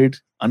collected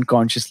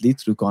unconsciously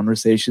through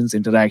conversations,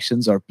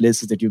 interactions, or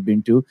places that you've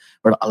been to,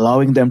 but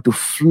allowing them to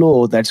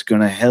flow, that's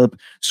going to help.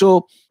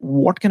 So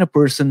what can a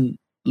person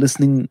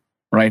listening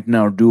right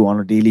now do on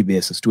a daily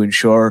basis to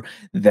ensure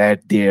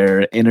that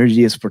their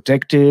energy is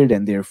protected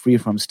and they're free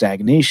from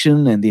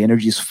stagnation and the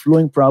energy is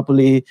flowing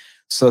properly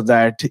so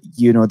that,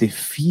 they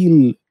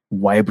feel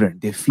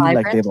vibrant. They feel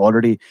like they've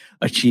already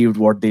achieved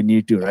what they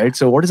need to, right?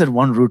 So what is that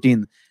one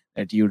routine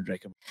that you'd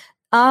recommend?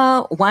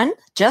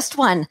 Just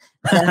one.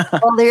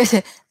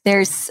 Well,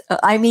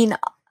 I mean,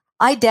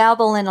 I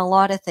dabble in a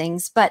lot of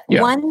things, but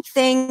one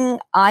thing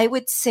I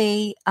would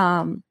say,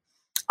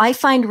 I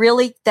find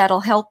really that'll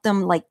help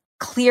them like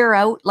clear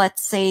out,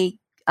 let's say,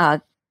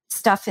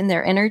 stuff in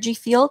their energy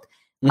field,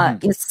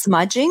 is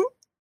smudging.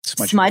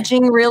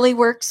 Smudging really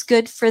works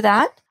good for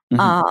that.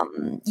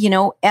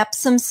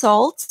 Epsom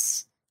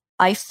salts.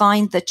 I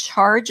find the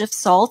charge of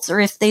salts, or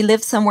if they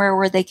live somewhere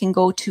where they can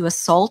go to a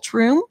salt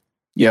room.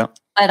 Yeah.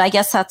 But I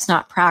guess that's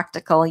not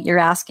practical. You're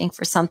asking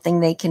for something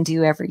they can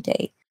do every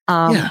day.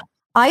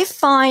 I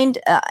find,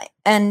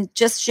 and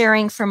just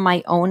sharing from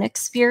my own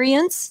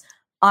experience,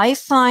 I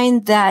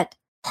find that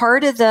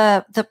part of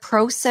the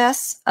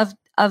process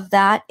of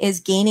that is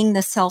gaining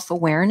the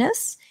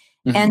self-awareness,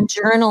 and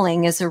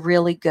journaling is a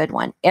really good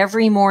one.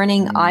 Every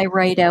morning I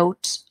write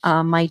out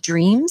my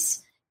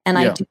dreams, and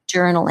I do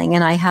journaling,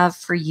 and I have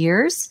for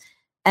years,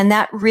 and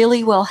that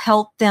really will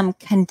help them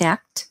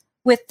connect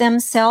with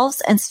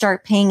themselves and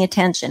start paying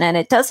attention. And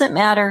it doesn't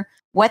matter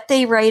what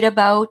they write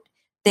about.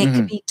 They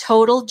could be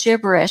total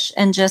gibberish,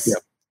 and just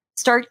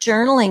start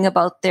journaling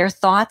about their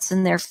thoughts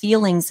and their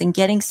feelings and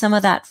getting some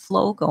of that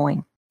flow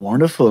going.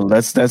 Wonderful.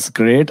 That's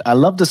great. I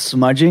love the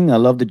smudging. I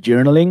love the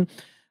journaling.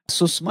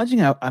 So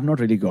smudging, I've not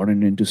really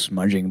gotten into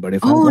smudging, but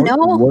if I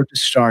were to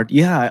start,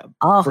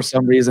 for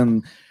some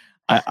reason,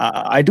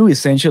 I do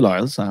essential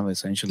oils. I have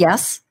essential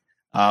oils.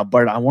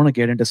 But I want to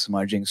get into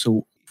smudging.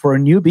 So for a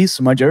newbie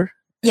smudger,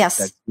 that's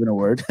a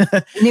word.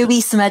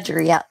 Newbie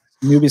smudger,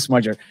 Newbie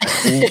smudger.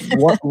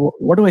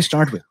 What do I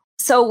start with?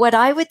 So what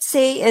I would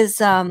say is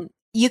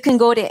you can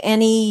go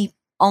to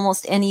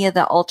almost any of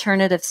the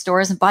alternative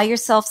stores and buy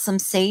yourself some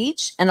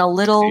sage and a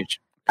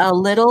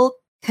little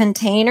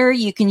container.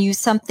 You can use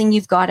something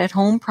you've got at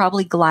home,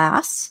 probably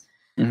glass.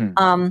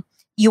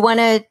 You want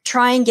to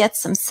try and get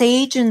some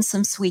sage and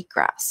some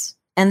sweetgrass.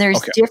 And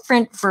there's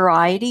different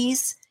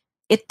varieties.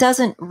 It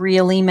doesn't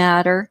really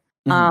matter.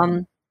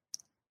 And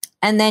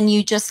then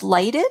you just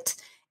light it.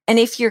 And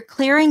if you're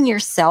clearing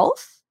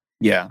yourself,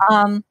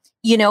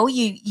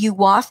 you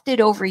waft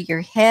it over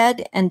your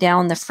head and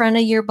down the front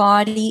of your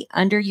body,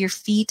 under your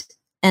feet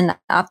and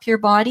up your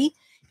body.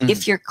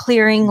 If you're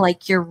clearing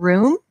like your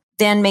room,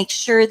 then make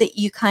sure that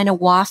you kind of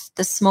waft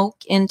the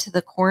smoke into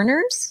the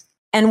corners.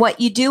 And what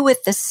you do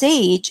with the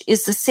sage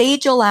is the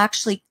sage will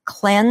actually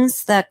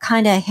cleanse the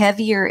kind of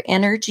heavier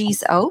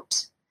energies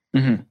out.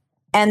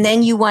 And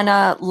then you want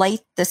to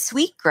light the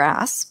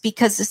sweetgrass,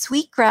 because the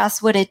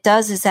sweetgrass, what it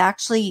does is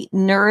actually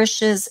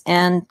nourishes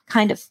and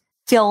kind of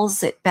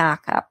fills it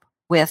back up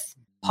with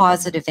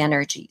positive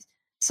energy.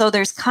 So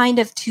there's kind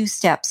of two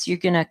steps. You're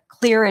going to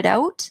clear it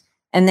out,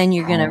 and then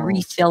you're going to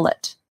refill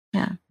it.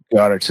 Yeah.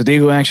 Got it. So there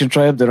you go, Action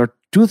Tribe. There are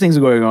two things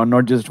going on,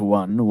 not just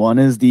one. One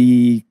is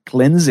the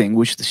cleansing,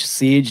 which the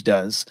sage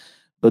does.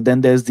 But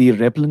then there's the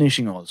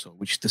replenishing also,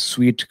 which the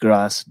sweet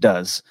grass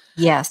does.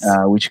 Yes.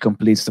 Which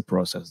completes the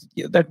process.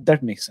 Yeah,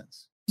 that makes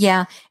sense.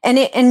 Yeah.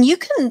 And you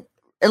can,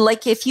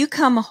 like, if you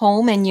come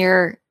home and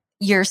your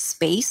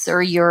space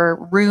or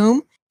your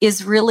room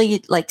is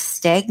really like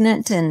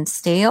stagnant and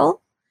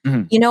stale,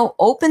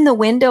 open the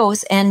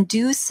windows and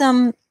do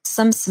some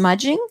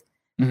smudging.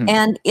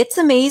 And it's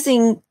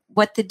amazing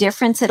what the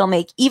difference it'll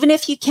make. Even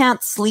if you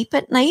can't sleep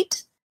at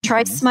night,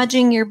 try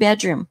smudging your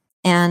bedroom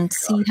and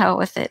see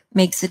if it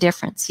makes a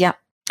difference. Yeah.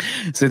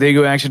 So there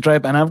you go, Action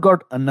Tribe. And I've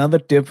got another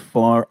tip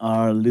for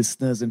our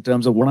listeners in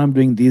terms of what I'm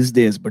doing these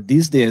days. But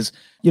these days,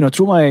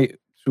 through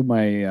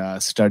my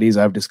studies,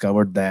 I've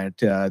discovered that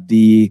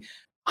the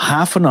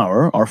half an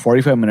hour or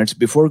 45 minutes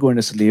before going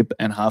to sleep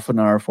and half an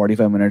hour,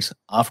 45 minutes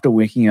after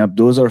waking up,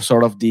 those are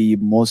sort of the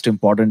most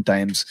important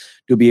times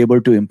to be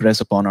able to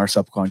impress upon our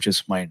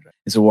subconscious mind. Right?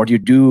 And so what you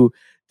do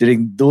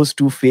during those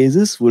two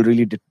phases will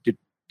really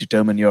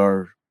determine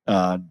your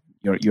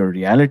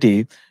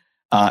reality.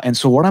 And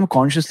so what I'm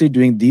consciously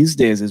doing these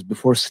days is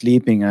before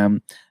sleeping,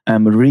 I'm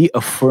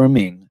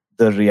reaffirming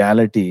the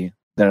reality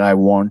that I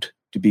want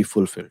to be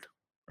fulfilled.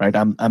 Right?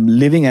 I'm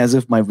living as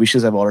if my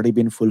wishes have already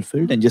been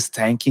fulfilled and just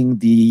thanking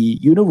the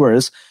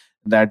universe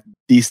that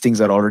these things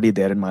are already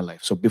there in my life.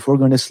 So before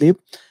going to sleep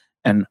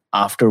and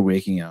after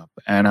waking up,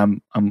 and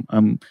I'm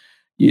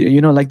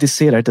like they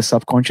say, right? The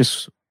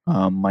subconscious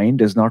mind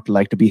does not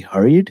like to be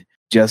hurried,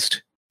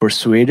 just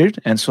persuaded.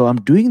 And so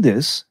I'm doing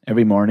this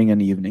every morning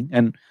and evening,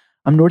 and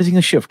I'm noticing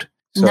a shift.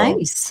 So,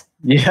 nice.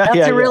 Yeah,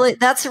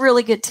 that's a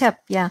really good tip.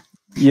 Yeah.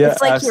 Yeah.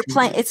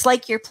 It's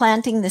like you're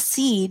planting the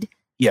seed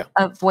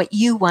of what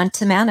you want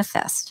to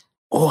manifest.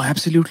 Oh,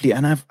 absolutely.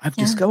 And I've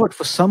discovered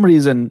for some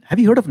reason, have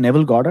you heard of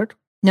Neville Goddard?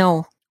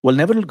 No. Well,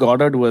 Neville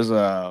Goddard was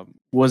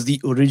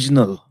the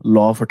original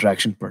law of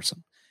attraction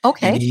person.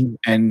 Okay.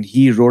 And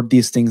he wrote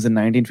these things in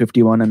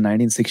 1951 and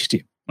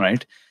 1960,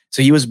 right?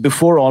 So he was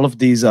before all of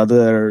these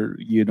other,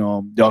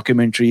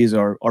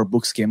 documentaries or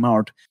books came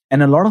out.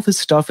 And a lot of his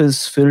stuff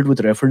is filled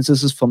with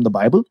references from the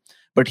Bible,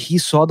 but he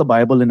saw the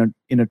Bible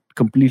in a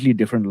completely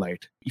different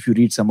light if you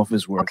read some of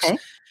his works. Okay.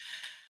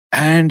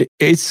 And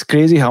it's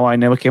crazy how I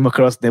never came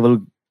across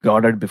Neville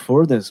Goddard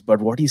before this.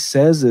 But what he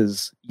says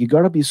is you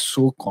got to be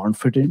so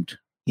confident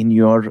in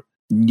your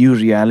new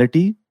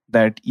reality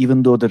that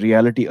even though the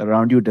reality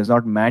around you does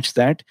not match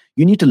that,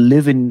 you need to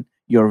live in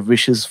your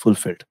wishes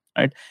fulfilled,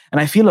 right?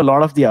 And I feel a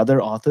lot of the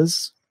other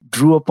authors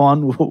drew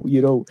upon,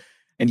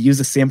 and use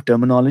the same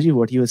terminology,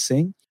 what he was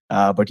saying.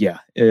 But yeah,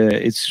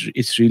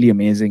 it's really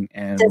amazing.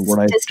 And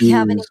does he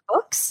have any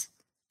books?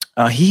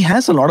 He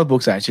has a lot of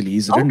books, actually.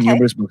 He's written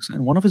numerous books.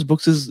 And one of his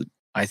books is,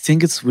 I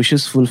think it's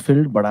Wishes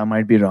Fulfilled, but I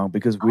might be wrong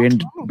because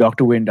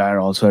Dr. Wayne Dyer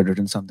also had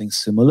written something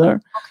similar.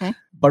 Okay.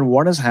 But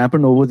what has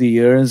happened over the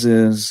years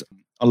is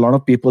a lot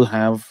of people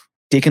have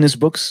taken his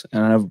books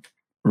and have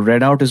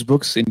read out his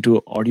books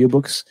into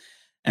audiobooks,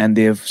 and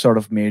they've sort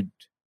of made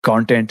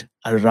content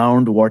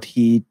around what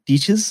he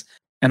teaches.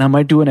 And I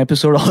might do an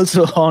episode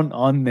also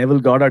on Neville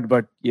Goddard,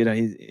 but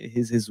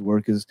his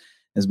work has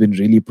been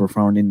really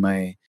profound in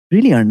my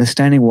really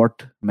understanding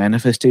what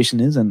manifestation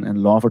is and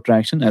law of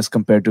attraction as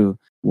compared to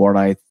what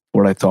I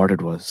thought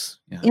it was.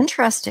 Yeah.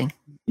 Interesting.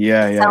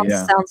 Yeah.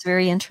 Sounds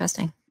very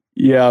interesting.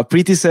 Yeah.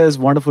 Preeti says,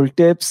 wonderful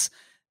tips.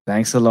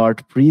 Thanks a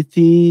lot,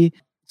 Preeti.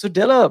 So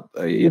Della,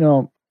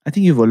 I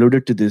think you've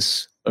alluded to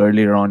this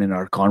earlier on in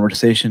our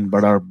conversation,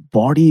 but our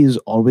body is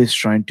always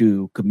trying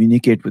to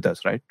communicate with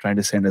us, right? Trying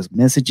to send us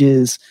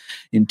messages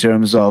in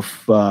terms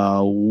of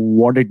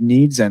what it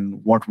needs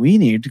and what we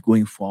need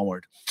going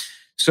forward.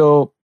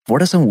 So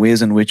what are some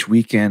ways in which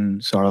we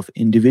can sort of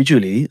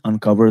individually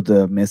uncover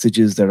the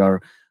messages that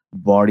our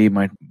body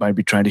might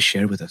be trying to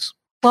share with us?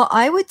 Well,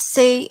 I would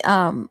say,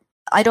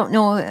 I don't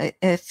know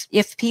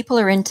if people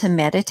are into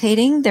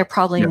meditating, they're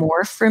probably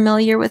more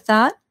familiar with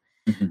that.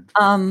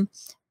 Mm-hmm.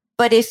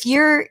 But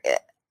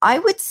I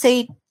would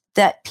say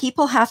that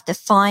people have to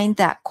find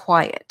that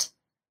quiet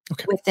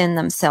within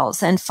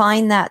themselves and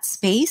find that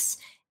space,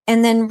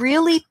 and then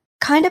really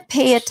kind of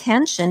pay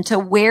attention to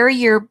where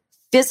your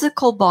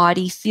physical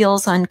body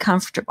feels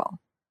uncomfortable,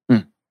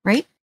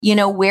 right?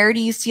 Where do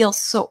you feel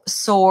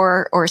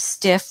sore or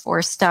stiff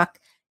or stuck?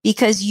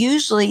 Because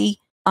usually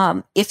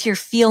if you're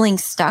feeling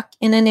stuck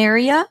in an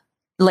area,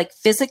 like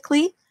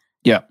physically,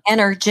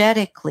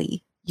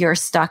 energetically, you're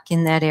stuck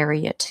in that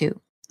area too.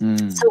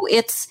 So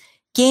it's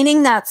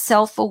gaining that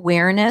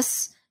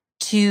self-awareness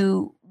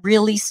to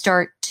really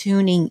start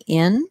tuning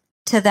in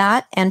to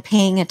that and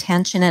paying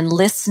attention and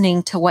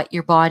listening to what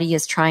your body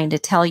is trying to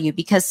tell you,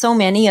 because so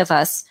many of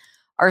us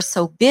are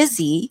so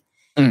busy,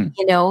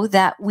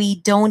 that we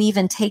don't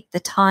even take the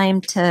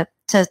time to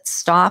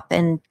stop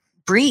and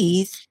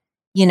breathe,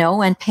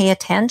 and pay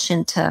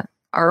attention to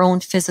our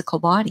own physical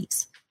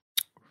bodies.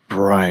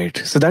 Right.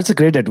 So that's a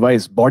great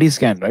advice. Body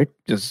scan, right?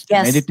 Just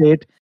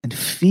meditate and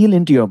feel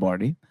into your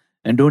body,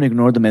 and don't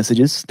ignore the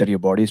messages that your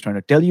body is trying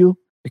to tell you,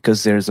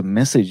 because there's a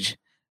message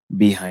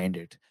behind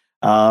it.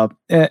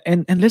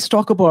 And let's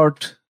talk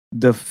about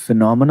the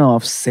phenomena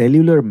of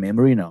cellular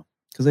memory now,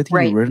 because I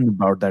think you've written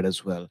about that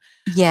as well.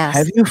 Yes.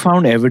 Have you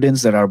found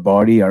evidence that our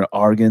body, our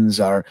organs,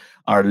 our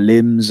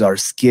limbs, our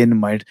skin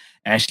might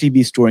actually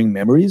be storing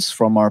memories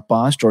from our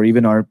past or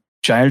even our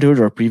childhood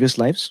or previous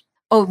lives?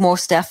 Oh,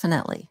 most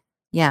definitely.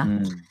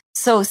 Yeah.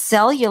 So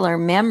cellular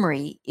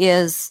memory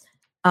is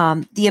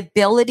the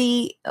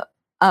ability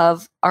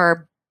of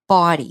our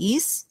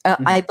bodies.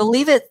 I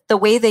believe the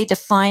way they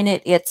define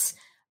it, it's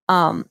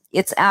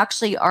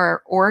actually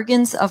our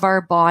organs of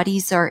our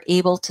bodies are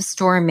able to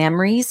store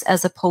memories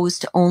as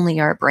opposed to only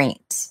our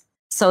brains.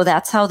 So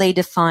that's how they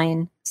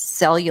define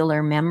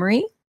cellular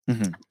memory.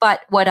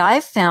 But what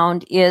I've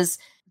found is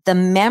the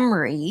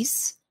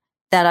memories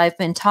that I've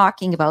been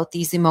talking about,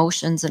 these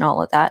emotions and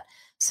all of that.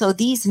 So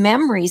these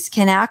memories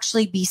can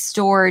actually be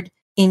stored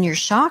in your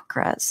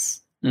chakras,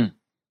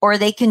 or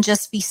they can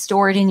just be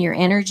stored in your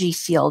energy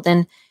field.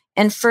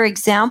 And for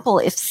example,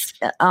 if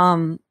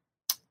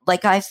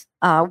like I've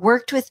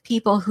worked with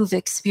people who've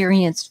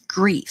experienced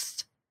grief,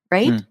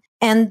 right?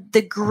 And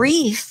the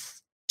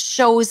grief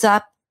shows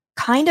up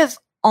kind of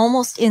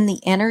almost in the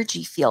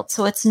energy field.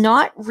 So it's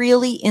not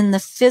really in the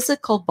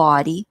physical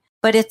body,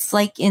 but it's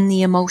like in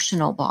the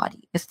emotional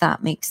body, if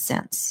that makes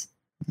sense.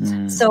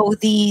 So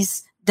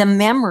the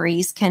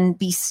memories can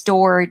be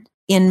stored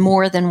in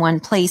more than one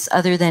place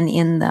other than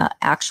in the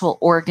actual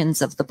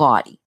organs of the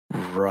body.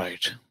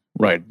 Right.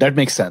 That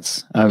makes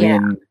sense. I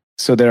mean,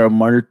 so there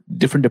are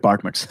different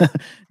departments,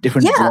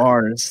 different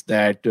drawers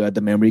that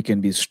the memory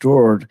can be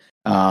stored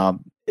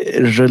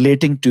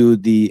relating to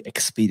the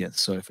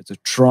experience. So if it's a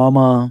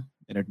trauma,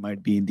 then it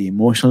might be in the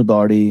emotional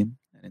body. And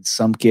in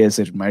some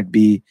cases, it might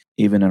be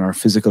even in our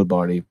physical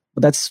body.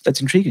 But that's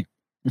intriguing.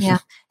 Yeah.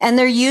 And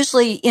they're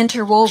usually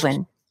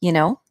interwoven,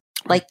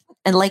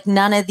 like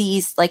none of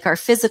these, like our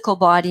physical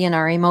body and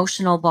our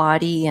emotional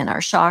body and our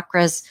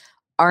chakras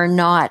are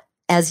not,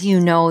 as you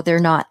know, they're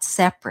not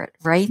separate,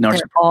 right?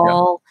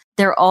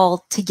 they're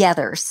all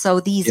together.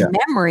 So these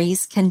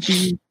memories can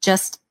be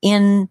just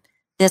in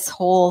this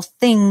whole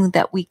thing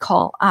that we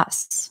call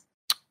us.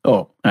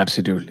 Oh,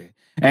 absolutely.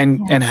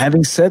 And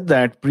having said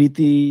that,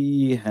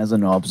 Preeti has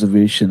an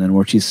observation, and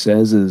what she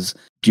says is,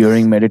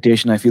 during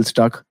meditation, I feel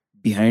stuck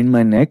behind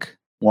my neck.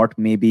 What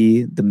may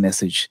be the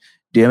message?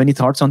 Do you have any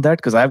thoughts on that?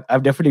 Because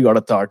I've definitely got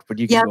a thought, but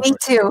you can go me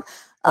first. too.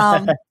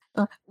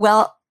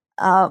 Well,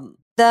 the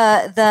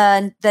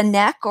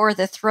neck or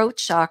the throat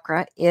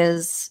chakra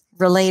is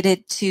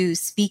related to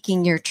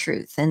speaking your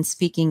truth and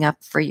speaking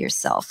up for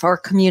yourself, or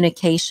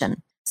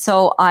communication.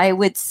 So I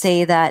would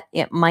say that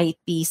it might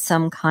be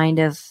some kind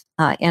of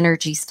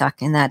energy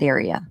stuck in that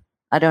area.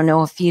 I don't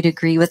know if you'd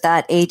agree with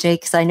that, AJ,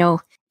 because I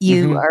know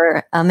you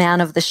are a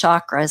man of the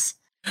chakras.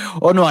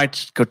 Oh, no, I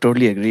could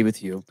totally agree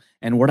with you.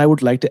 And what I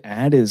would like to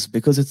add is,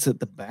 because it's at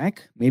the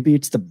back, maybe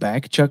it's the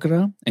back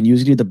chakra. And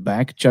usually the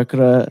back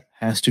chakra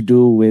has to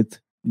do with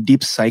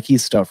deep psyche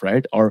stuff,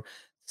 right? Or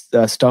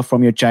stuff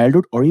from your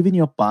childhood or even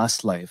your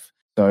past life.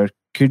 So it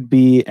could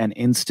be an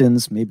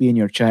instance maybe in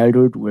your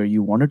childhood where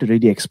you wanted to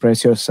really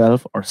express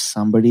yourself, or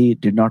somebody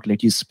did not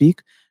let you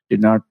speak, did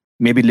not,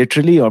 maybe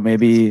literally or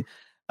maybe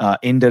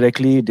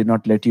indirectly, did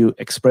not let you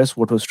express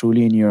what was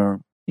truly in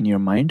your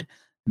mind.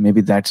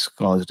 Maybe that's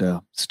caused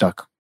a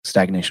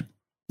stagnation.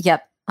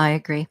 Yep, I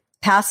agree.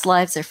 Past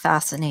lives are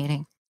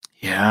fascinating.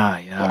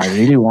 Yeah. I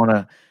really want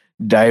to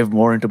dive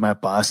more into my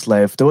past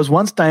life. There was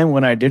once time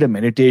when I did a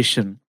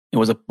meditation. It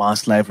was a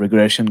past life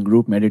regression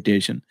group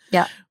meditation.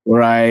 Yeah.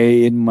 Where I,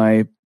 in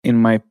my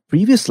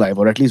previous life,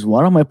 or at least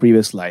one of my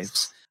previous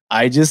lives,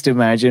 I just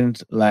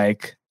imagined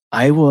like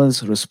I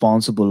was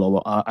responsible,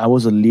 or I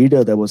was a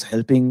leader that was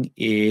helping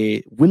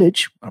a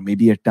village or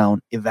maybe a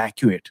town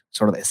evacuate,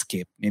 sort of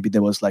escape. Maybe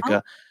there was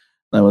there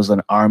was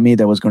an army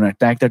that was going to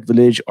attack that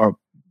village,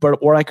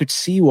 but what I could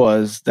see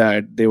was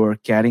that they were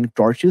carrying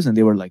torches and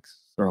they were like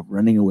sort of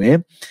running away.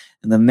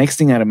 And the next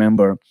thing I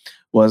remember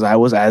was I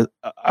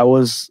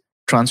was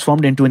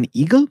transformed into an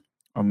eagle,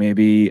 or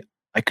maybe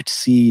I could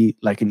see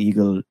like an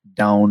eagle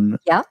down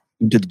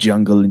into the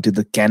jungle, into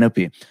the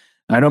canopy.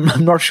 I'm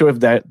not sure if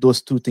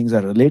those two things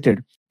are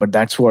related, but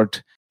that's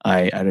what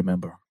I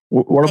remember.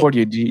 What about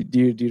you? Do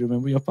you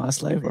remember your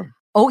past life? Or?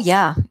 Oh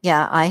yeah,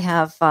 I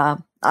have.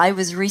 I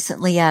was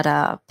recently at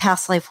a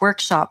past life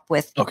workshop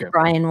with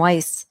Brian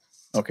Weiss.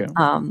 Okay.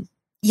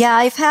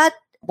 I've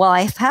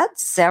had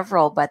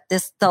several, but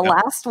the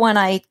last one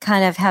I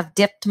kind of have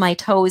dipped my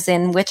toes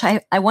in, which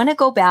I want to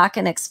go back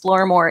and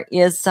explore more,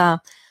 is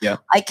I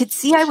could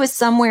see I was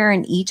somewhere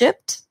in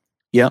Egypt.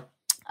 Yeah.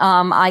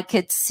 I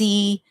could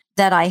see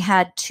that I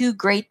had two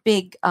great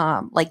big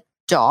like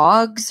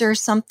dogs or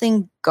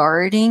something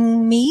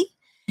guarding me.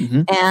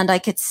 Mm-hmm. And I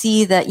could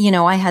see that,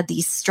 I had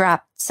these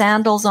strapped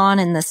sandals on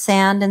in the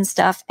sand and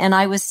stuff. And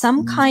I was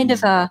some kind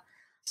of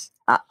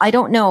I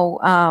don't know,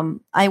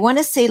 I want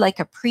to say like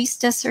a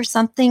priestess or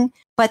something,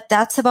 but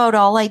that's about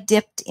all I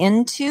dipped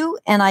into.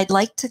 And I'd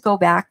like to go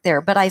back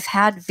there. But I've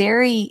had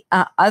very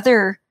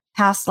other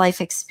past life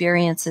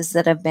experiences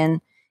that have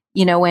been,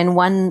 in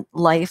one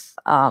life,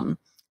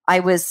 I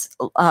was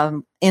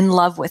in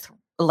love with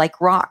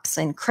like rocks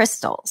and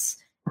crystals,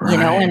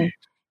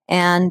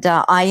 and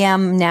I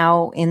am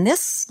now in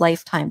this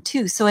lifetime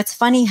too. So it's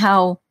funny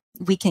how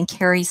we can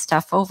carry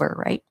stuff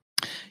over, right?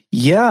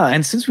 Yeah.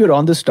 And since we're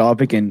on this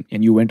topic and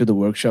you went to the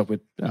workshop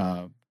with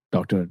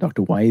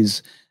Dr.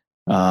 Wise,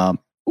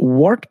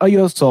 what are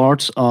your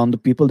thoughts on the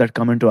people that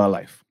come into our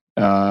life?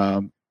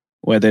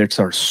 Whether it's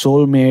our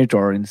soulmate,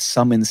 or in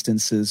some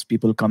instances,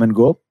 people come and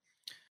go.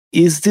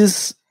 Is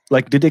this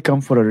like, did they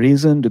come for a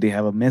reason? Do they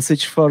have a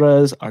message for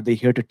us? Are they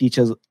here to teach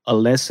us a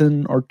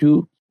lesson or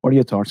two? What are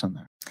your thoughts on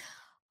that?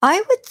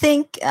 I would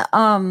think,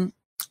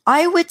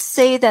 I would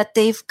say that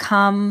they've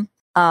come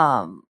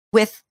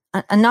with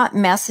not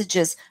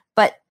messages,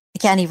 but I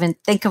can't even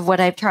think of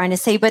what I'm trying to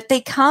say, but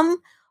they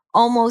come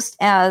almost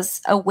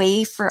as a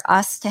way for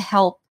us to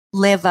help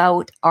live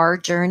out our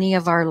journey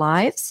of our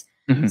lives.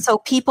 Mm-hmm. So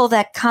people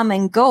that come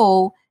and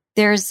go,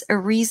 there's a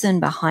reason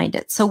behind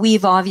it. So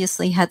we've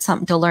obviously had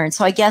something to learn.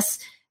 So I guess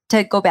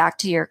to go back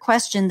to your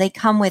question, they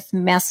come with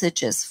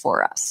messages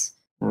for us.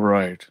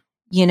 Right.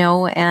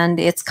 And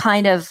it's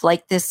kind of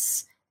like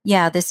this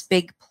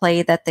big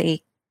play that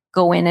they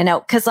go in and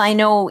out. Because I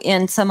know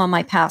in some of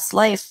my past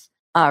life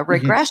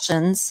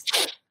regressions,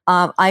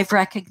 I've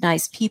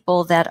recognized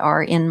people that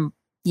are in,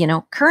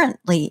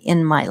 currently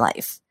in my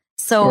life.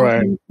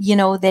 So,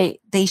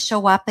 they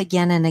show up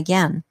again and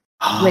again,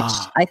 which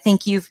I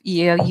think you've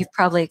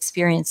probably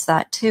experienced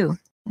that too.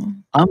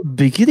 I'm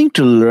beginning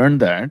to learn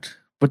that.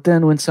 But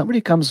then when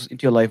somebody comes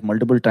into your life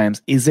multiple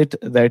times, is it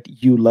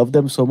that you love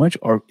them so much,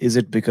 or is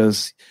it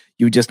because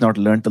you just not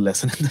learned the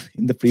lesson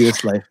in the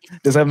previous life?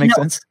 Does that make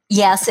sense?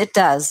 Yes, it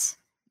does.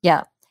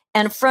 Yeah.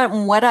 And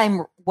from what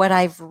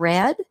I've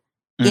read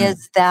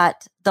is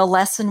that the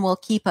lesson will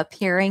keep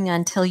appearing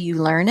until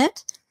you learn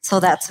it.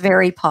 So that's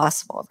very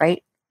possible,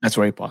 right? That's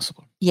very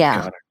possible.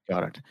 Yeah.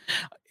 Got it.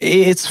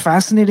 It's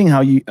fascinating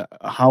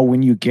how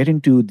when you get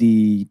into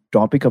the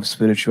topic of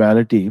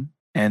spirituality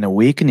and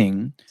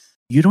awakening,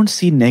 you don't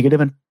see negative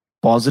and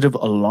positive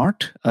a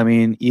lot. I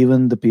mean,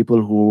 even the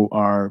people who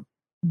are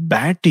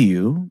bad to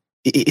you,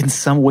 in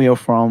some way or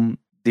form,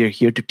 they're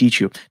here to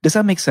teach you. Does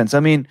that make sense? I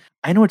mean,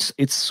 I know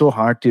it's so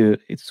hard to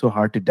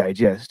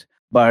digest,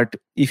 but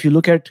if you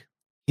look at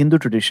Hindu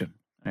tradition,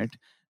 right?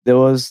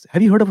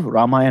 Have you heard of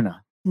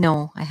Ramayana?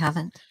 No, I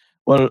haven't.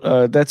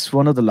 Well, that's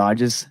one of the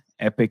largest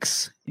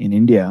epics in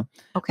India.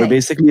 Okay. But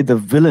basically, the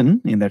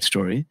villain in that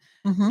story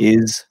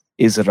is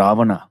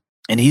Ravana,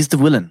 and he's the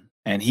villain,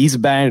 and he's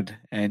bad,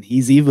 and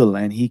he's evil,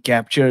 and he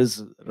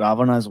captures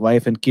Ravana's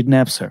wife and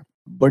kidnaps her.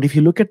 But if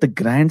you look at the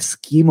grand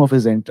scheme of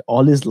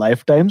all his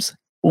lifetimes,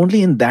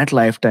 only in that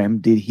lifetime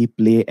did he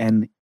play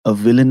a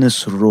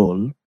villainous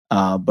role.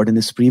 But in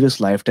his previous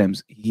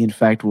lifetimes, he in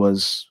fact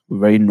was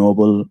very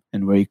noble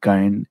and very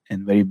kind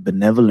and very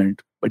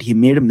benevolent. But he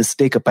made a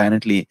mistake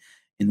apparently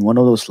in one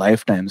of those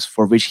lifetimes,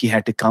 for which he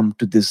had to come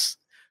to this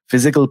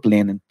physical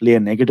plane and play a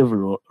negative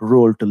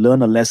role to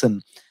learn a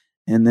lesson.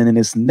 And then in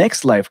his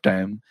next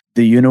lifetime,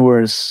 the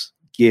universe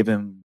gave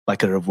him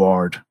like a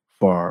reward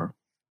for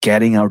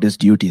carrying out his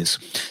duties.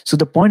 So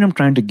the point I'm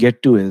trying to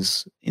get to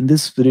is, in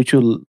this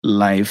spiritual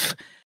life,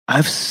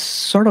 I've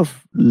sort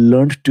of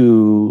learned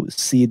to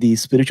see the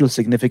spiritual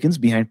significance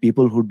behind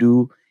people who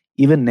do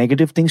even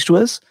negative things to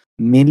us,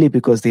 mainly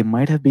because they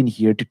might have been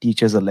here to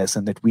teach us a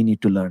lesson that we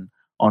need to learn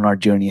on our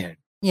journey ahead.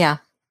 Yeah.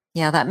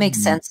 Yeah, that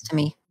makes sense to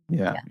me.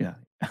 Yeah.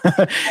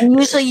 And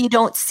usually you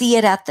don't see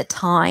it at the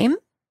time.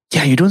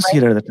 Yeah, you don't see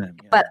it at the time.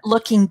 Yeah. But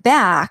looking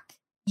back,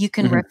 you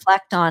can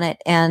reflect on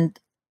it and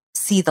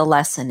see the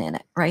lesson in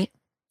it, right?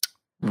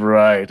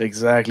 Right,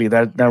 exactly.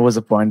 That was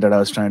the point that I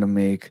was trying to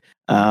make.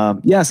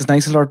 Yes,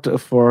 thanks a lot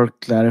for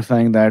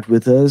clarifying that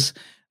with us.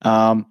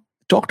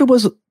 Talk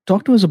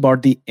to us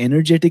about the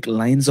energetic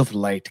lines of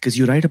light, because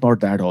you write about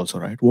that also,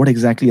 right? What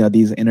exactly are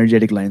these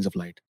energetic lines of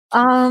light?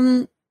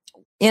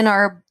 In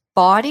our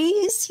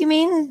bodies, you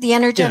mean the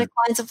energetic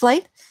lines of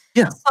light?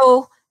 Yeah.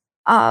 So,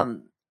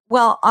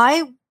 well,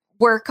 I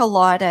work a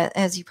lot,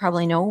 as you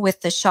probably know,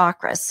 with the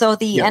chakras. So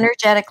the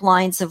energetic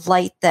lines of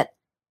light that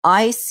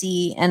I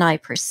see and I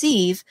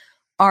perceive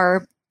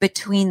are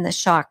between the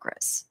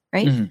chakras,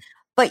 right?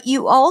 But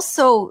you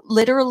also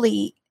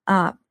literally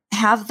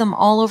have them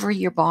all over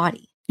your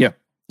body. Yeah.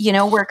 You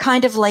know, we're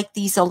kind of like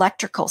these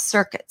electrical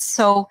circuits.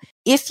 So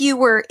if you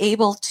were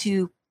able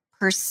to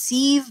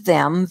perceive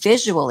them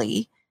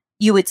visually,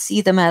 you would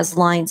see them as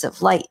lines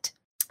of light.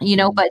 You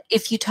know, but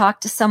if you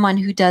talk to someone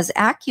who does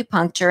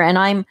acupuncture, and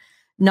I'm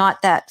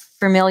not that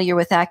familiar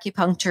with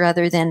acupuncture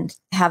other than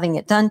having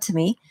it done to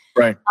me,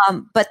 right?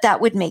 But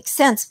that would make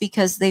sense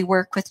because they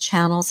work with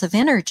channels of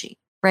energy,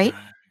 right?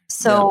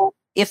 So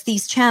if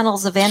these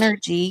channels of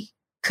energy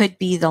could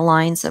be the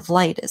lines of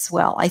light as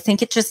well, I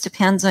think it just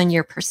depends on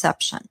your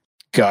perception.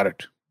 Got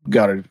it.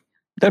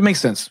 That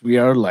makes sense. We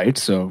are light,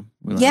 so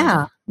we'll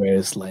have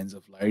various lines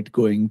of light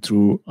going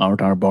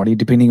throughout our body,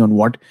 depending on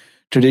what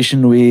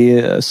tradition we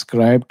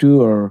ascribe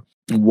to, or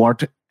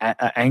what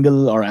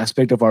angle or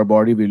aspect of our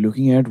body we're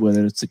looking at,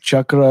 whether it's the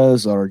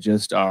chakras or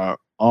just our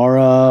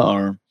aura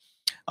or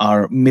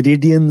our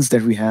meridians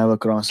that we have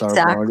across our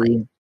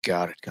body.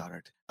 Got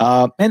it.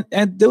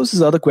 And there was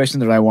this other question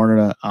that I wanted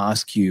to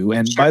ask you.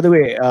 And by the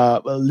way,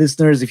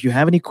 listeners, if you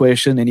have any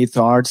question, any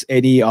thoughts,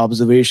 any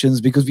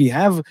observations, because we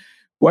have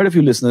quite a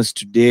few listeners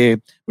today,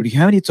 but if you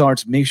have any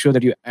thoughts, make sure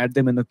that you add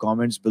them in the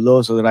comments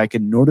below so that I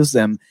can notice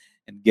them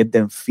and get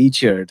them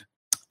featured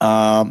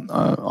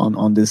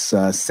on this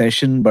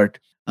session. But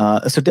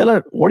so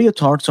Della, what are your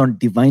thoughts on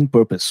divine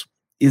purpose?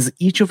 Is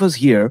each of us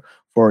here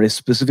for a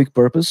specific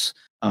purpose,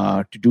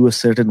 to do a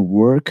certain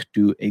work,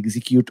 to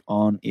execute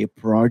on a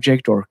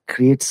project, or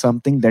create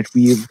something that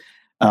we've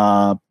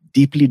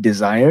deeply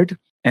desired?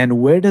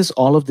 And where does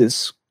all of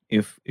this,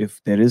 if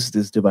there is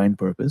this divine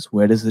purpose,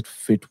 where does it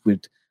fit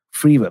with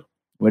free will?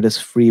 Where does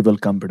free will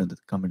come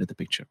into the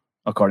picture,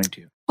 according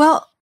to you?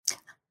 Well,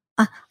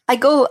 I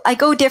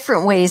go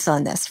different ways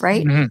on this,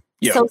 right?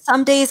 Yeah. So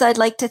some days I'd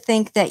like to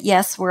think that,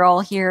 yes, we're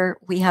all here,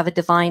 we have a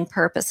divine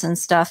purpose and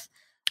stuff.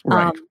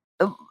 Right.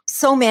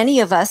 So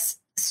many of us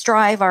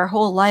strive our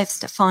whole lives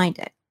to find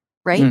it,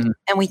 right?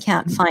 And we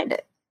can't find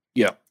it.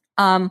 Yeah.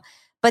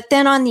 But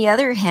then on the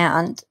other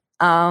hand,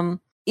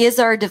 is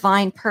our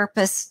divine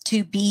purpose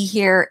to be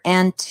here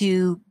and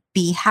to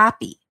be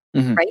happy,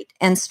 right?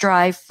 And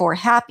strive for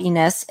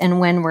happiness. And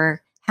when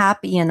we're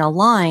happy and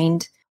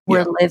aligned,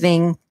 we're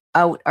living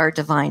out our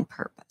divine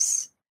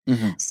purpose.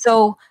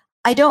 So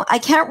I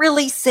can't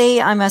really say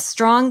I'm a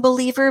strong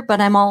believer, but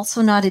I'm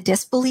also not a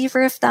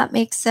disbeliever, if that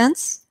makes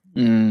sense.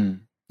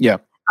 Yeah.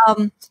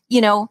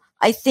 You know,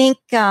 I think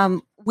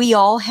we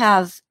all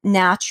have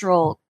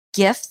natural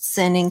gifts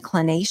and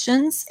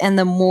inclinations, and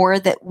the more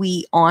that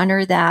we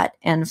honor that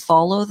and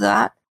follow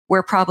that,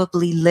 we're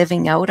probably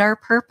living out our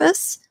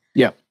purpose.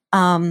 Yeah.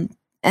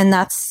 And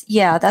that's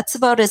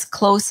about as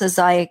close as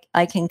I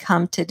can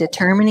come to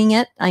determining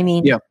it. I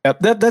mean,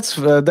 that's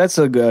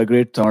a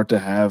great thought to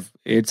have.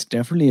 It's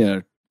definitely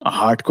a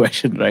hard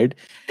question, right?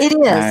 It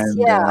is.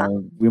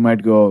 And, we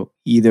might go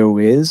either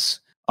ways,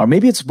 or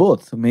maybe it's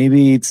both.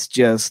 Maybe it's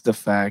just the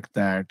fact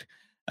that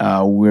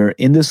we're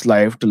in this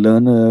life to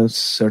learn a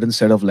certain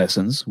set of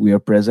lessons. We are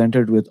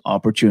presented with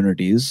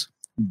opportunities,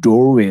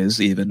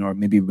 doorways, even, or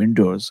maybe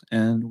windows,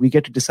 and we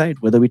get to decide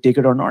whether we take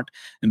it or not.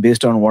 And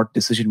based on what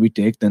decision we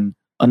take, then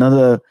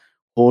another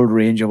whole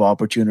range of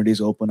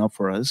opportunities open up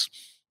for us.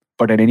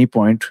 But at any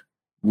point,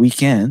 we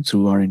can,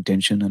 through our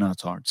intention and our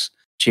thoughts,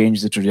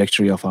 change the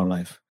trajectory of our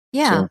life.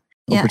 Yeah. So,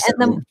 yeah.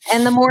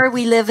 And the more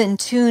we live in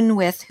tune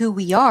with who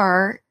we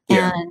are,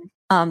 and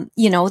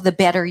the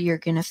better you're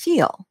going to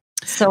feel.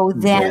 So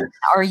then,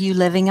 are you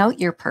living out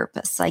your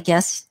purpose? I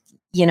guess,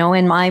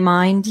 in my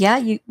mind,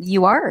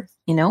 you are,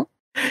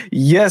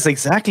 Yes,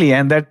 exactly.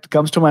 And that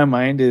comes to my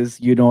mind is,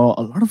 a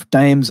lot of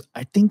times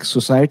I think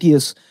society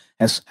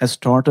has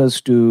taught us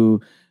to,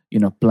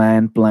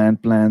 plan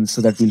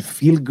so that we'll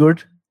feel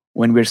good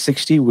when we're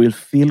 60, we'll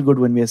feel good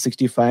when we're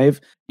 65,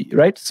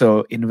 right?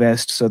 So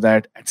invest so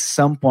that at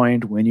some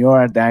point when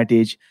you're at that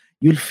age,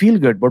 you'll feel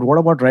good. But what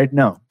about right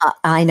now?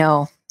 I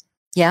know.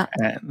 Yeah.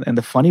 And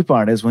the funny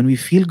part is when we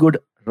feel good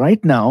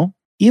right now,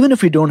 even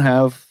if we don't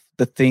have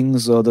the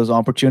things or those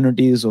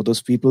opportunities or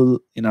those people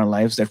in our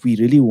lives that we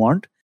really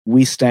want,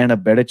 we stand a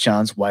better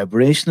chance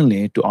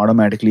vibrationally to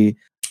automatically,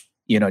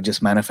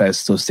 just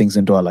manifest those things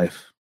into our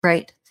life.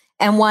 Right.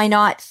 And why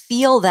not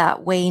feel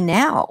that way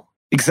now?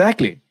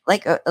 Exactly.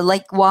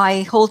 Like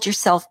why hold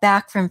yourself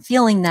back from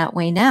feeling that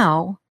way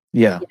now?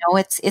 Yeah.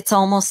 It's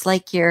almost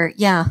like you're,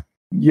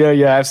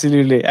 Yeah,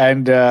 absolutely.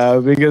 And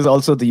because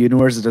also the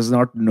universe does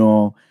not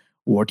know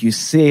what you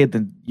say,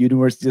 the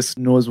universe just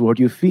knows what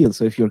you feel.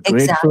 So if you're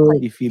grateful,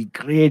 you feel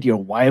great,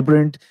 you're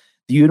vibrant,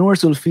 the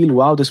universe will feel,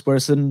 wow, this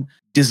person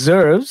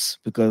deserves,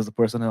 because the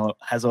person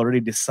has already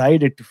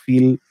decided to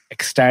feel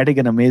ecstatic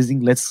and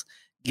amazing. Let's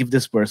give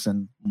this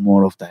person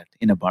more of that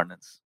in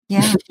abundance.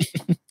 Yeah.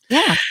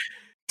 Yeah.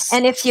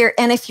 And if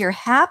you're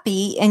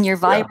happy and you're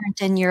vibrant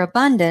and you're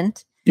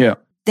abundant,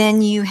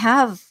 then you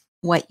have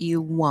what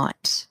you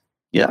want.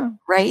 Yeah.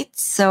 Right.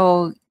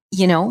 So,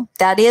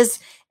 that is,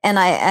 and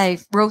I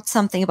wrote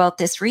something about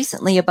this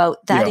recently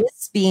about that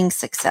is being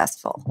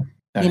successful.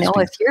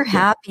 If you're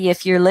happy,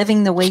 if you're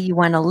living the way you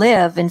want to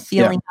live and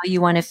feeling how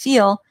you want to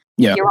feel,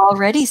 you're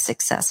already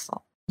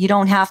successful. You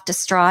don't have to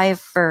strive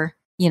for,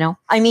 you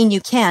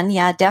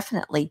can,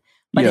 definitely,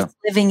 but it's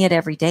living it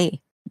every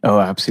day. Oh,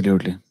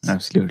 absolutely.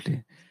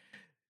 Absolutely.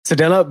 So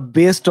Della,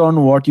 based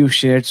on what you've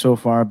shared so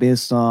far,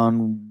 based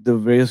on the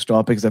various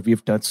topics that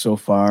we've touched so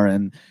far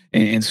and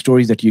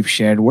stories that you've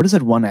shared, what is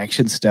that one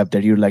action step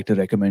that you'd like to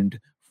recommend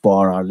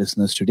for our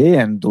listeners today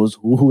and those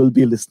who will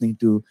be listening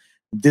to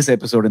this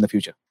episode in the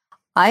future?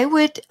 I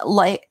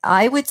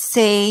would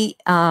say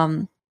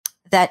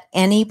that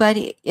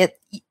anybody,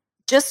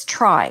 just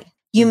try.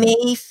 You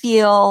may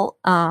feel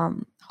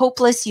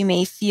hopeless. You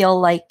may feel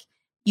like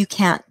you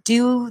can't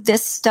do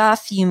this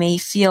stuff. You may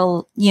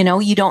feel,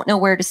 you don't know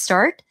where to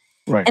start.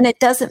 Right. And it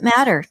doesn't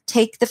matter.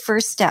 Take the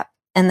first step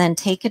and then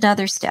take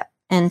another step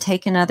and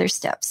take another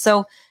step.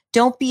 So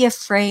don't be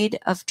afraid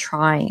of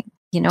trying.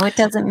 It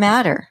doesn't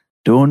matter.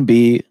 Don't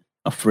be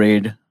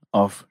afraid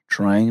of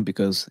trying,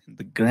 because in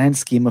the grand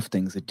scheme of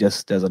things, it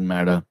just doesn't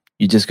matter.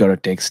 You just got to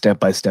take step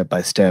by step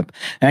by step.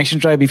 Action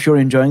Tribe, if you're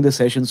enjoying the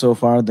session so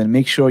far, then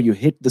make sure you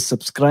hit the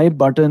subscribe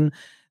button,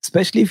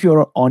 especially if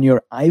you're on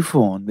your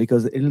iPhone,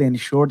 because it'll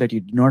ensure that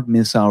you do not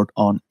miss out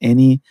on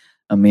any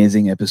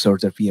amazing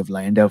episodes that we have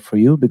lined up for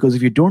you. Because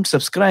if you don't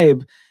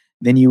subscribe,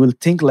 then you will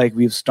think like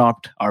we've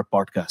stopped our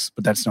podcast,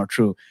 but that's not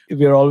true.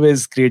 We're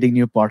always creating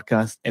new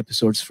podcast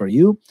episodes for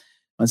you.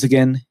 Once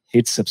again,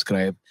 hit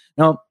subscribe.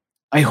 Now,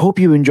 I hope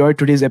you enjoyed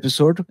today's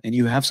episode and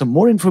you have some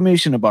more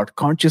information about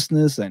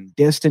consciousness and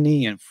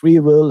destiny and free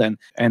will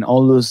and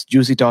all those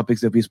juicy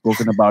topics that we've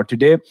spoken about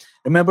today.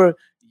 Remember,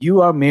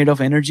 you are made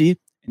of energy.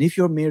 And if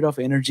you're made of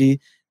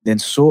energy, then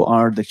so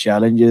are the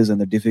challenges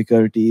and the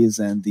difficulties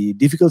and the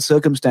difficult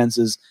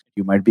circumstances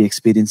you might be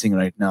experiencing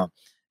right now.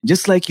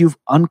 Just like you've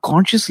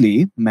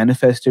unconsciously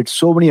manifested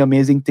so many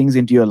amazing things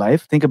into your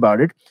life, think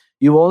about it,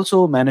 you've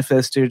also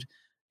manifested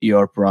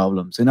your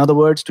problems. In other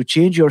words, to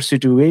change your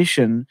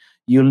situation,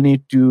 you'll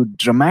need to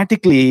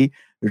dramatically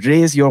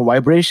raise your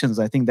vibrations.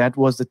 I think that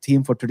was the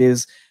theme for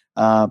today's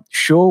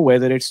show,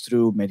 whether it's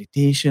through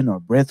meditation or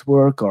breath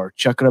work or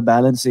chakra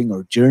balancing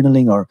or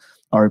journaling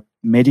or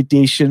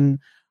meditation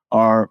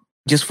or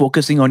just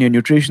focusing on your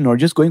nutrition or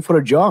just going for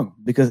a jog,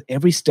 because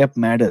every step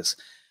matters.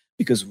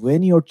 Because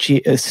when your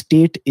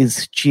state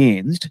is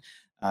changed,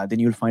 then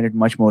you'll find it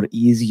much more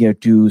easier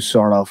to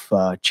sort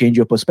of change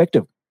your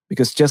perspective.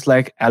 Because just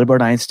like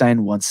Albert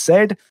Einstein once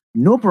said,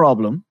 no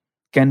problem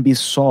can be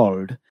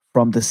solved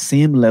from the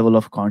same level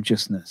of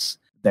consciousness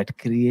that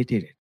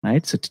created it,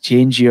 right? So to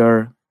change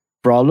your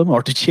problem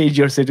or to change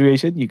your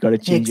situation, you got to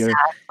change your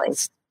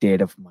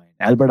state of mind.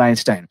 Albert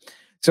Einstein.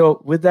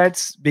 So with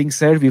that being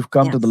said, we've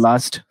come to the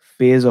last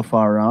phase of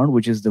our round,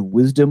 which is the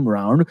wisdom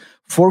round.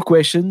 4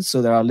 questions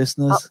so that our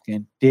listeners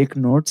can take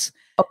notes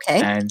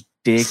and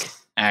take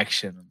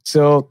action.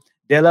 So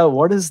Della,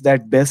 what is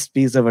that best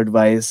piece of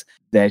advice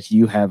that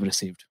you have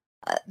received?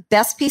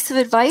 Best piece of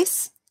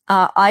advice?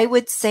 I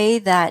would say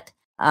that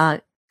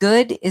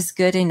good is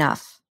good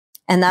enough.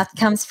 And that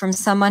comes from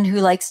someone who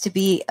likes to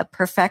be a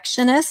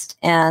perfectionist.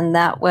 And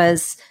that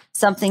was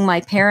something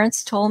my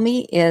parents told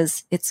me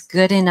is it's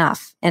good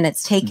enough. And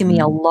it's taken me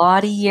a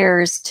lot of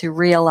years to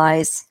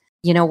realize,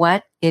 you know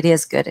what? It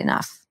is good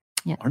enough.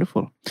 Yeah.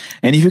 Wonderful.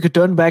 And if you could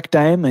turn back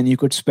time and you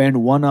could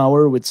spend 1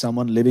 hour with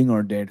someone living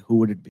or dead, who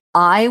would it be?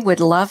 I would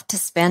love to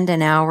spend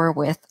an hour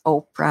with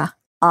Oprah.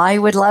 I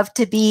would love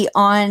to be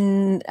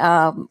on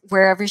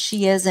wherever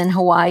she is in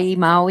Hawaii,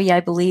 Maui, I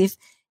believe,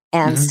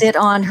 and sit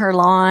on her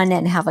lawn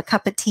and have a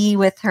cup of tea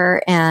with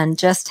her and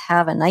just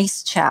have a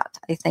nice chat.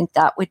 I think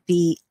that would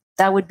be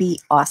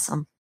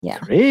awesome. Yeah.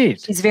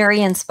 Great. She's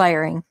very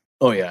inspiring.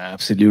 Oh, yeah,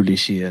 absolutely.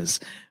 She is.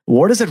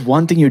 What is that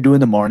one thing you do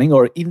in the morning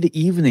or in the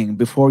evening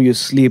before you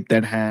sleep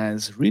that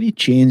has really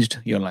changed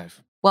your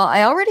life? Well,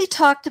 I already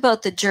talked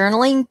about the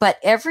journaling, but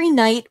every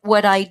night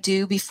what I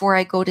do before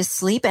I go to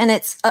sleep, and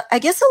it's, I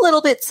guess, a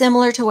little bit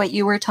similar to what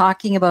you were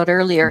talking about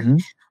earlier,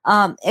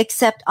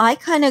 except I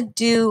kind of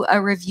do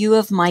a review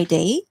of my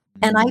day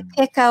and I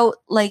pick out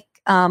like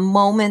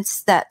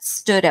moments that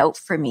stood out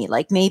for me.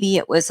 Like maybe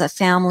it was a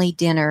family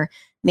dinner.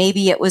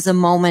 Maybe it was a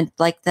moment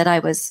like that I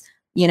was,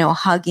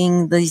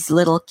 hugging these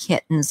little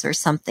kittens or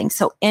something.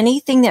 So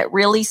anything that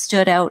really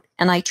stood out,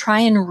 and I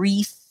try and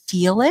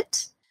re-feel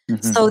it.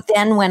 So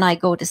then when I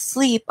go to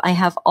sleep, I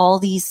have all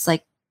these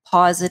like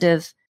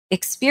positive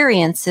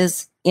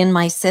experiences in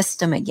my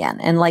system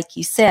again. And like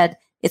you said,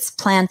 it's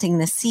planting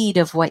the seed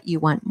of what you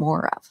want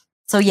more of.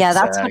 So yeah,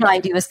 that's what I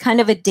do, is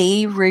kind of a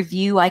day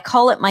review. I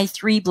call it my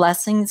 3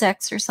 blessings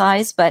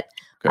exercise, but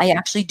I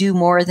actually do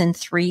more than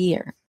 3.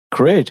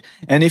 Great.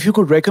 And if you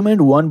could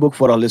recommend one book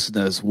for our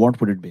listeners, what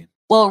would it be?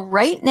 Well,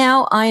 right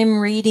now I'm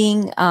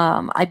reading,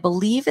 I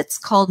believe it's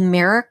called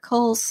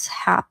Miracles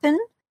Happen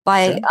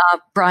by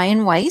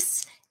Brian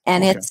Weiss,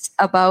 and it's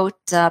about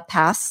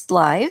past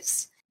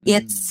lives.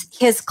 It's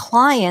his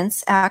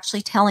clients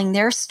actually telling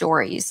their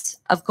stories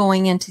of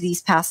going into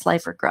these past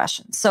life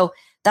regressions. So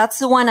that's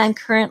the one I'm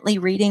currently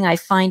reading. I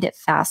find it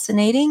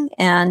fascinating.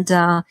 And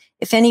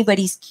if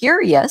anybody's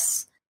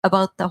curious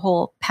about the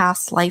whole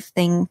past life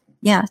thing,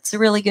 yeah, it's a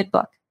really good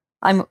book.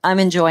 I'm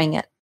enjoying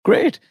it.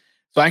 Great.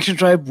 So Action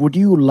Tribe, would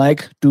you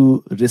like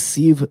to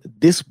receive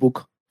this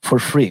book for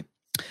free?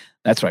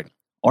 That's right.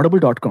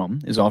 Audible.com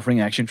is offering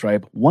Action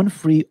Tribe one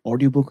free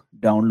audiobook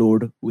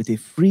download with a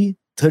free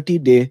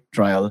 30-day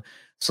trial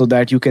so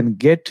that you can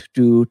get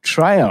to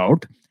try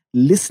out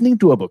listening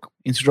to a book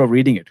instead of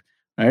reading it,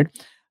 right?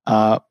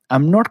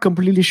 I'm not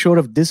completely sure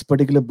if this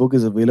particular book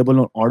is available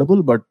on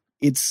Audible, but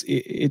it's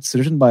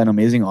written by an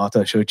amazing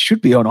author, so it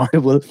should be on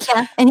Audible.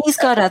 Yeah, and he's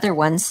got other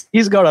ones.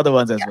 He's got other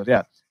ones as well,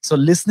 yeah. So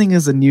listening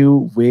is a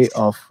new way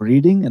of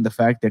reading, and the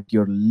fact that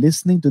you're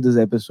listening to this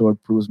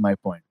episode proves my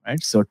point,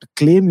 right? So to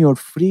claim your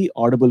free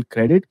Audible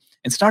credit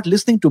and start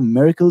listening to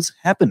Miracles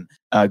Happen,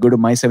 go to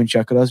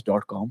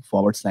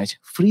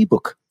my7chakras.com/free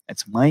book.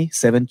 That's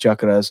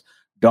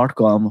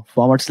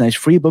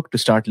my7chakras.com/free book to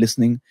start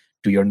listening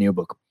to your new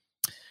book.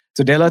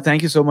 So Della,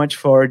 thank you so much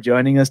for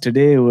joining us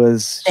today. It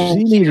was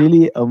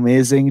really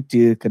amazing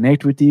to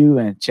connect with you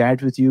and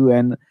chat with you.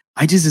 And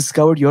I just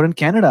discovered you're in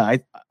Canada.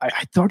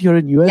 I thought you're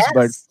in US,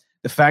 but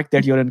the fact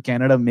that you're in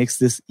Canada makes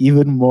this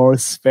even more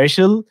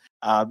special.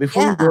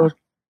 Before we go,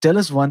 tell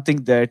us one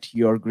thing that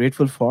you're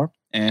grateful for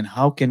and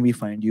how can we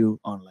find you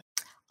online?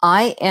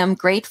 I am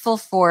grateful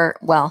for,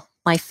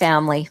 my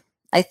family.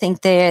 I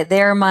think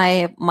they're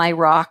my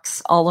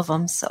rocks, all of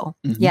them. So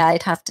yeah,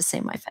 I'd have to say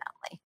my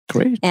family.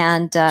 Great.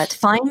 And to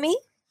find me,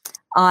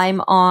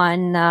 I'm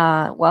on,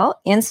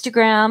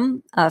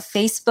 Instagram,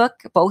 Facebook.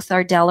 Both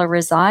are Della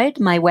Reside.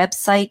 My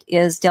website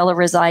is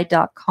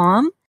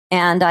dellareside.com.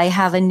 And I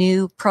have a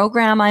new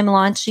program I'm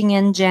launching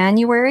in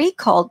January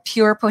called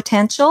Pure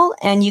Potential.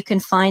 And you can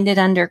find it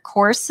under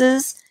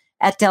courses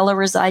at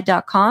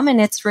dellareside.com.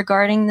 And it's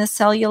regarding the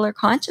cellular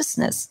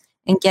consciousness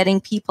and getting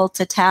people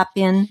to tap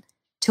in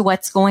to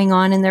what's going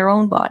on in their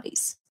own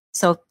bodies.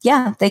 So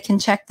yeah, they can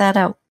check that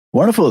out.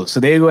 Wonderful. So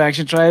there you go,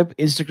 Action Tribe,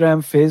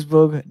 Instagram,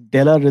 Facebook,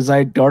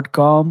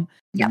 dellareside.com.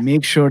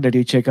 Make sure that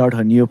you check out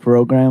her new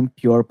program,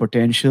 Pure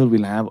Potential.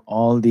 We'll have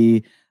all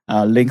the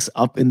links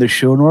up in the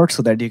show notes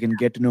so that you can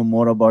get to know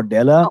more about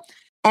Della.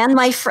 And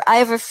I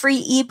have a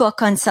free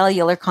ebook on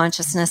cellular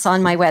consciousness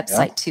on my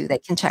website too. They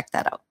can check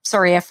that out.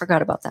 Sorry, I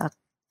forgot about that.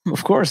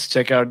 Of course,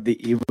 check out the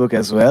ebook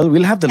as well.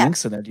 We'll have the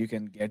links so that you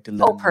can get to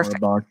learn more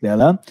about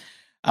Della.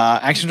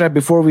 Action Tribe,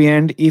 before we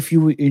end, if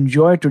you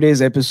enjoyed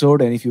today's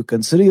episode and if you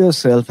consider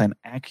yourself an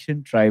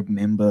Action Tribe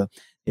member,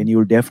 then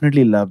you'll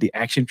definitely love the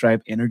Action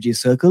Tribe Energy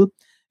Circle.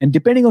 And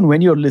depending on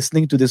when you're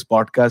listening to this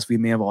podcast, we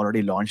may have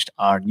already launched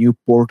our new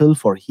portal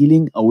for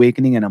healing,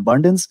 awakening, and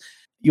abundance.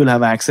 You'll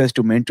have access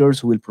to mentors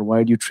who will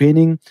provide you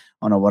training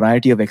on a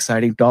variety of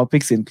exciting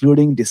topics,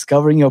 including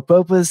discovering your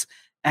purpose,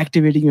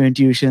 activating your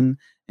intuition,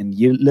 and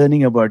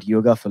learning about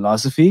yoga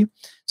philosophy.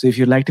 So if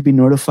you'd like to be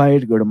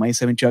notified, go to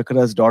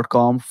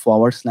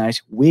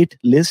my7chakras.com/wait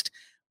list,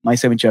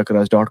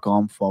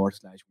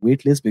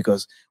 my7chakras.com/wait list,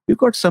 because we've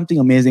got something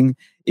amazing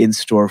in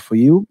store for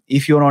you.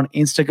 If you're on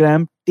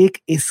Instagram,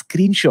 take a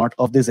screenshot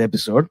of this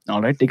episode.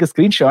 All right, take a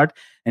screenshot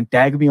and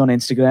tag me on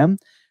Instagram.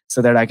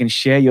 so that I can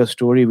share your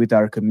story with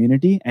our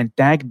community, and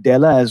tag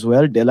Della as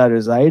well, Della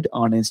Reside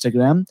on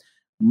Instagram.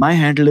 My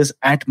handle is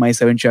at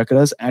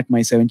my7chakras, at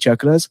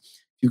my7chakras.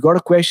 If you've got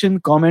a question,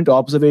 comment,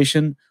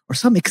 observation, or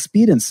some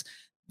experience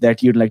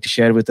that you'd like to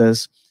share with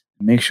us,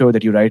 make sure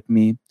that you write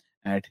me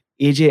at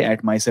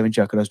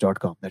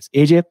aj@my7chakras.com. That's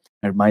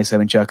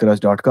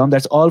aj@my7chakras.com.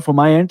 That's all for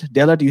my end.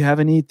 Della, do you have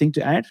anything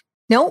to add?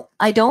 No,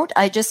 I don't.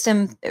 I just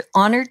am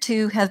honored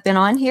to have been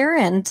on here,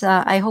 and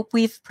I hope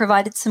we've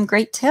provided some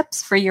great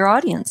tips for your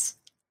audience.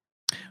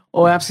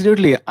 Oh,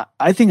 absolutely.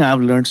 I think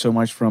I've learned so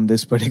much from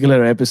this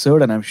particular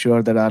episode, and I'm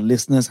sure that our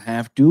listeners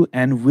have too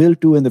and will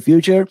too in the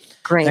future.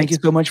 Great. Thank you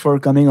so much for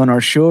coming on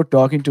our show,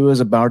 talking to us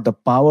about the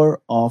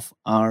power of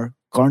our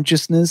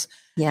consciousness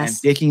and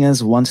taking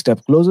us one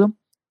step closer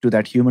to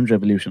that human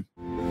revolution.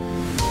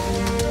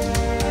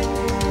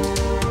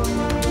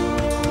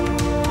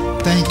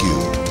 Thank you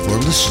for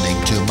listening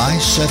to My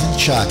 7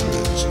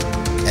 Chakras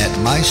at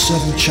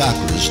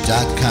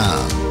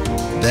my7chakras.com.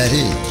 That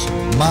is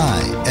my,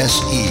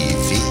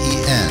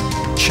 SEVEN,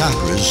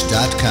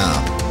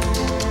 chakras.com.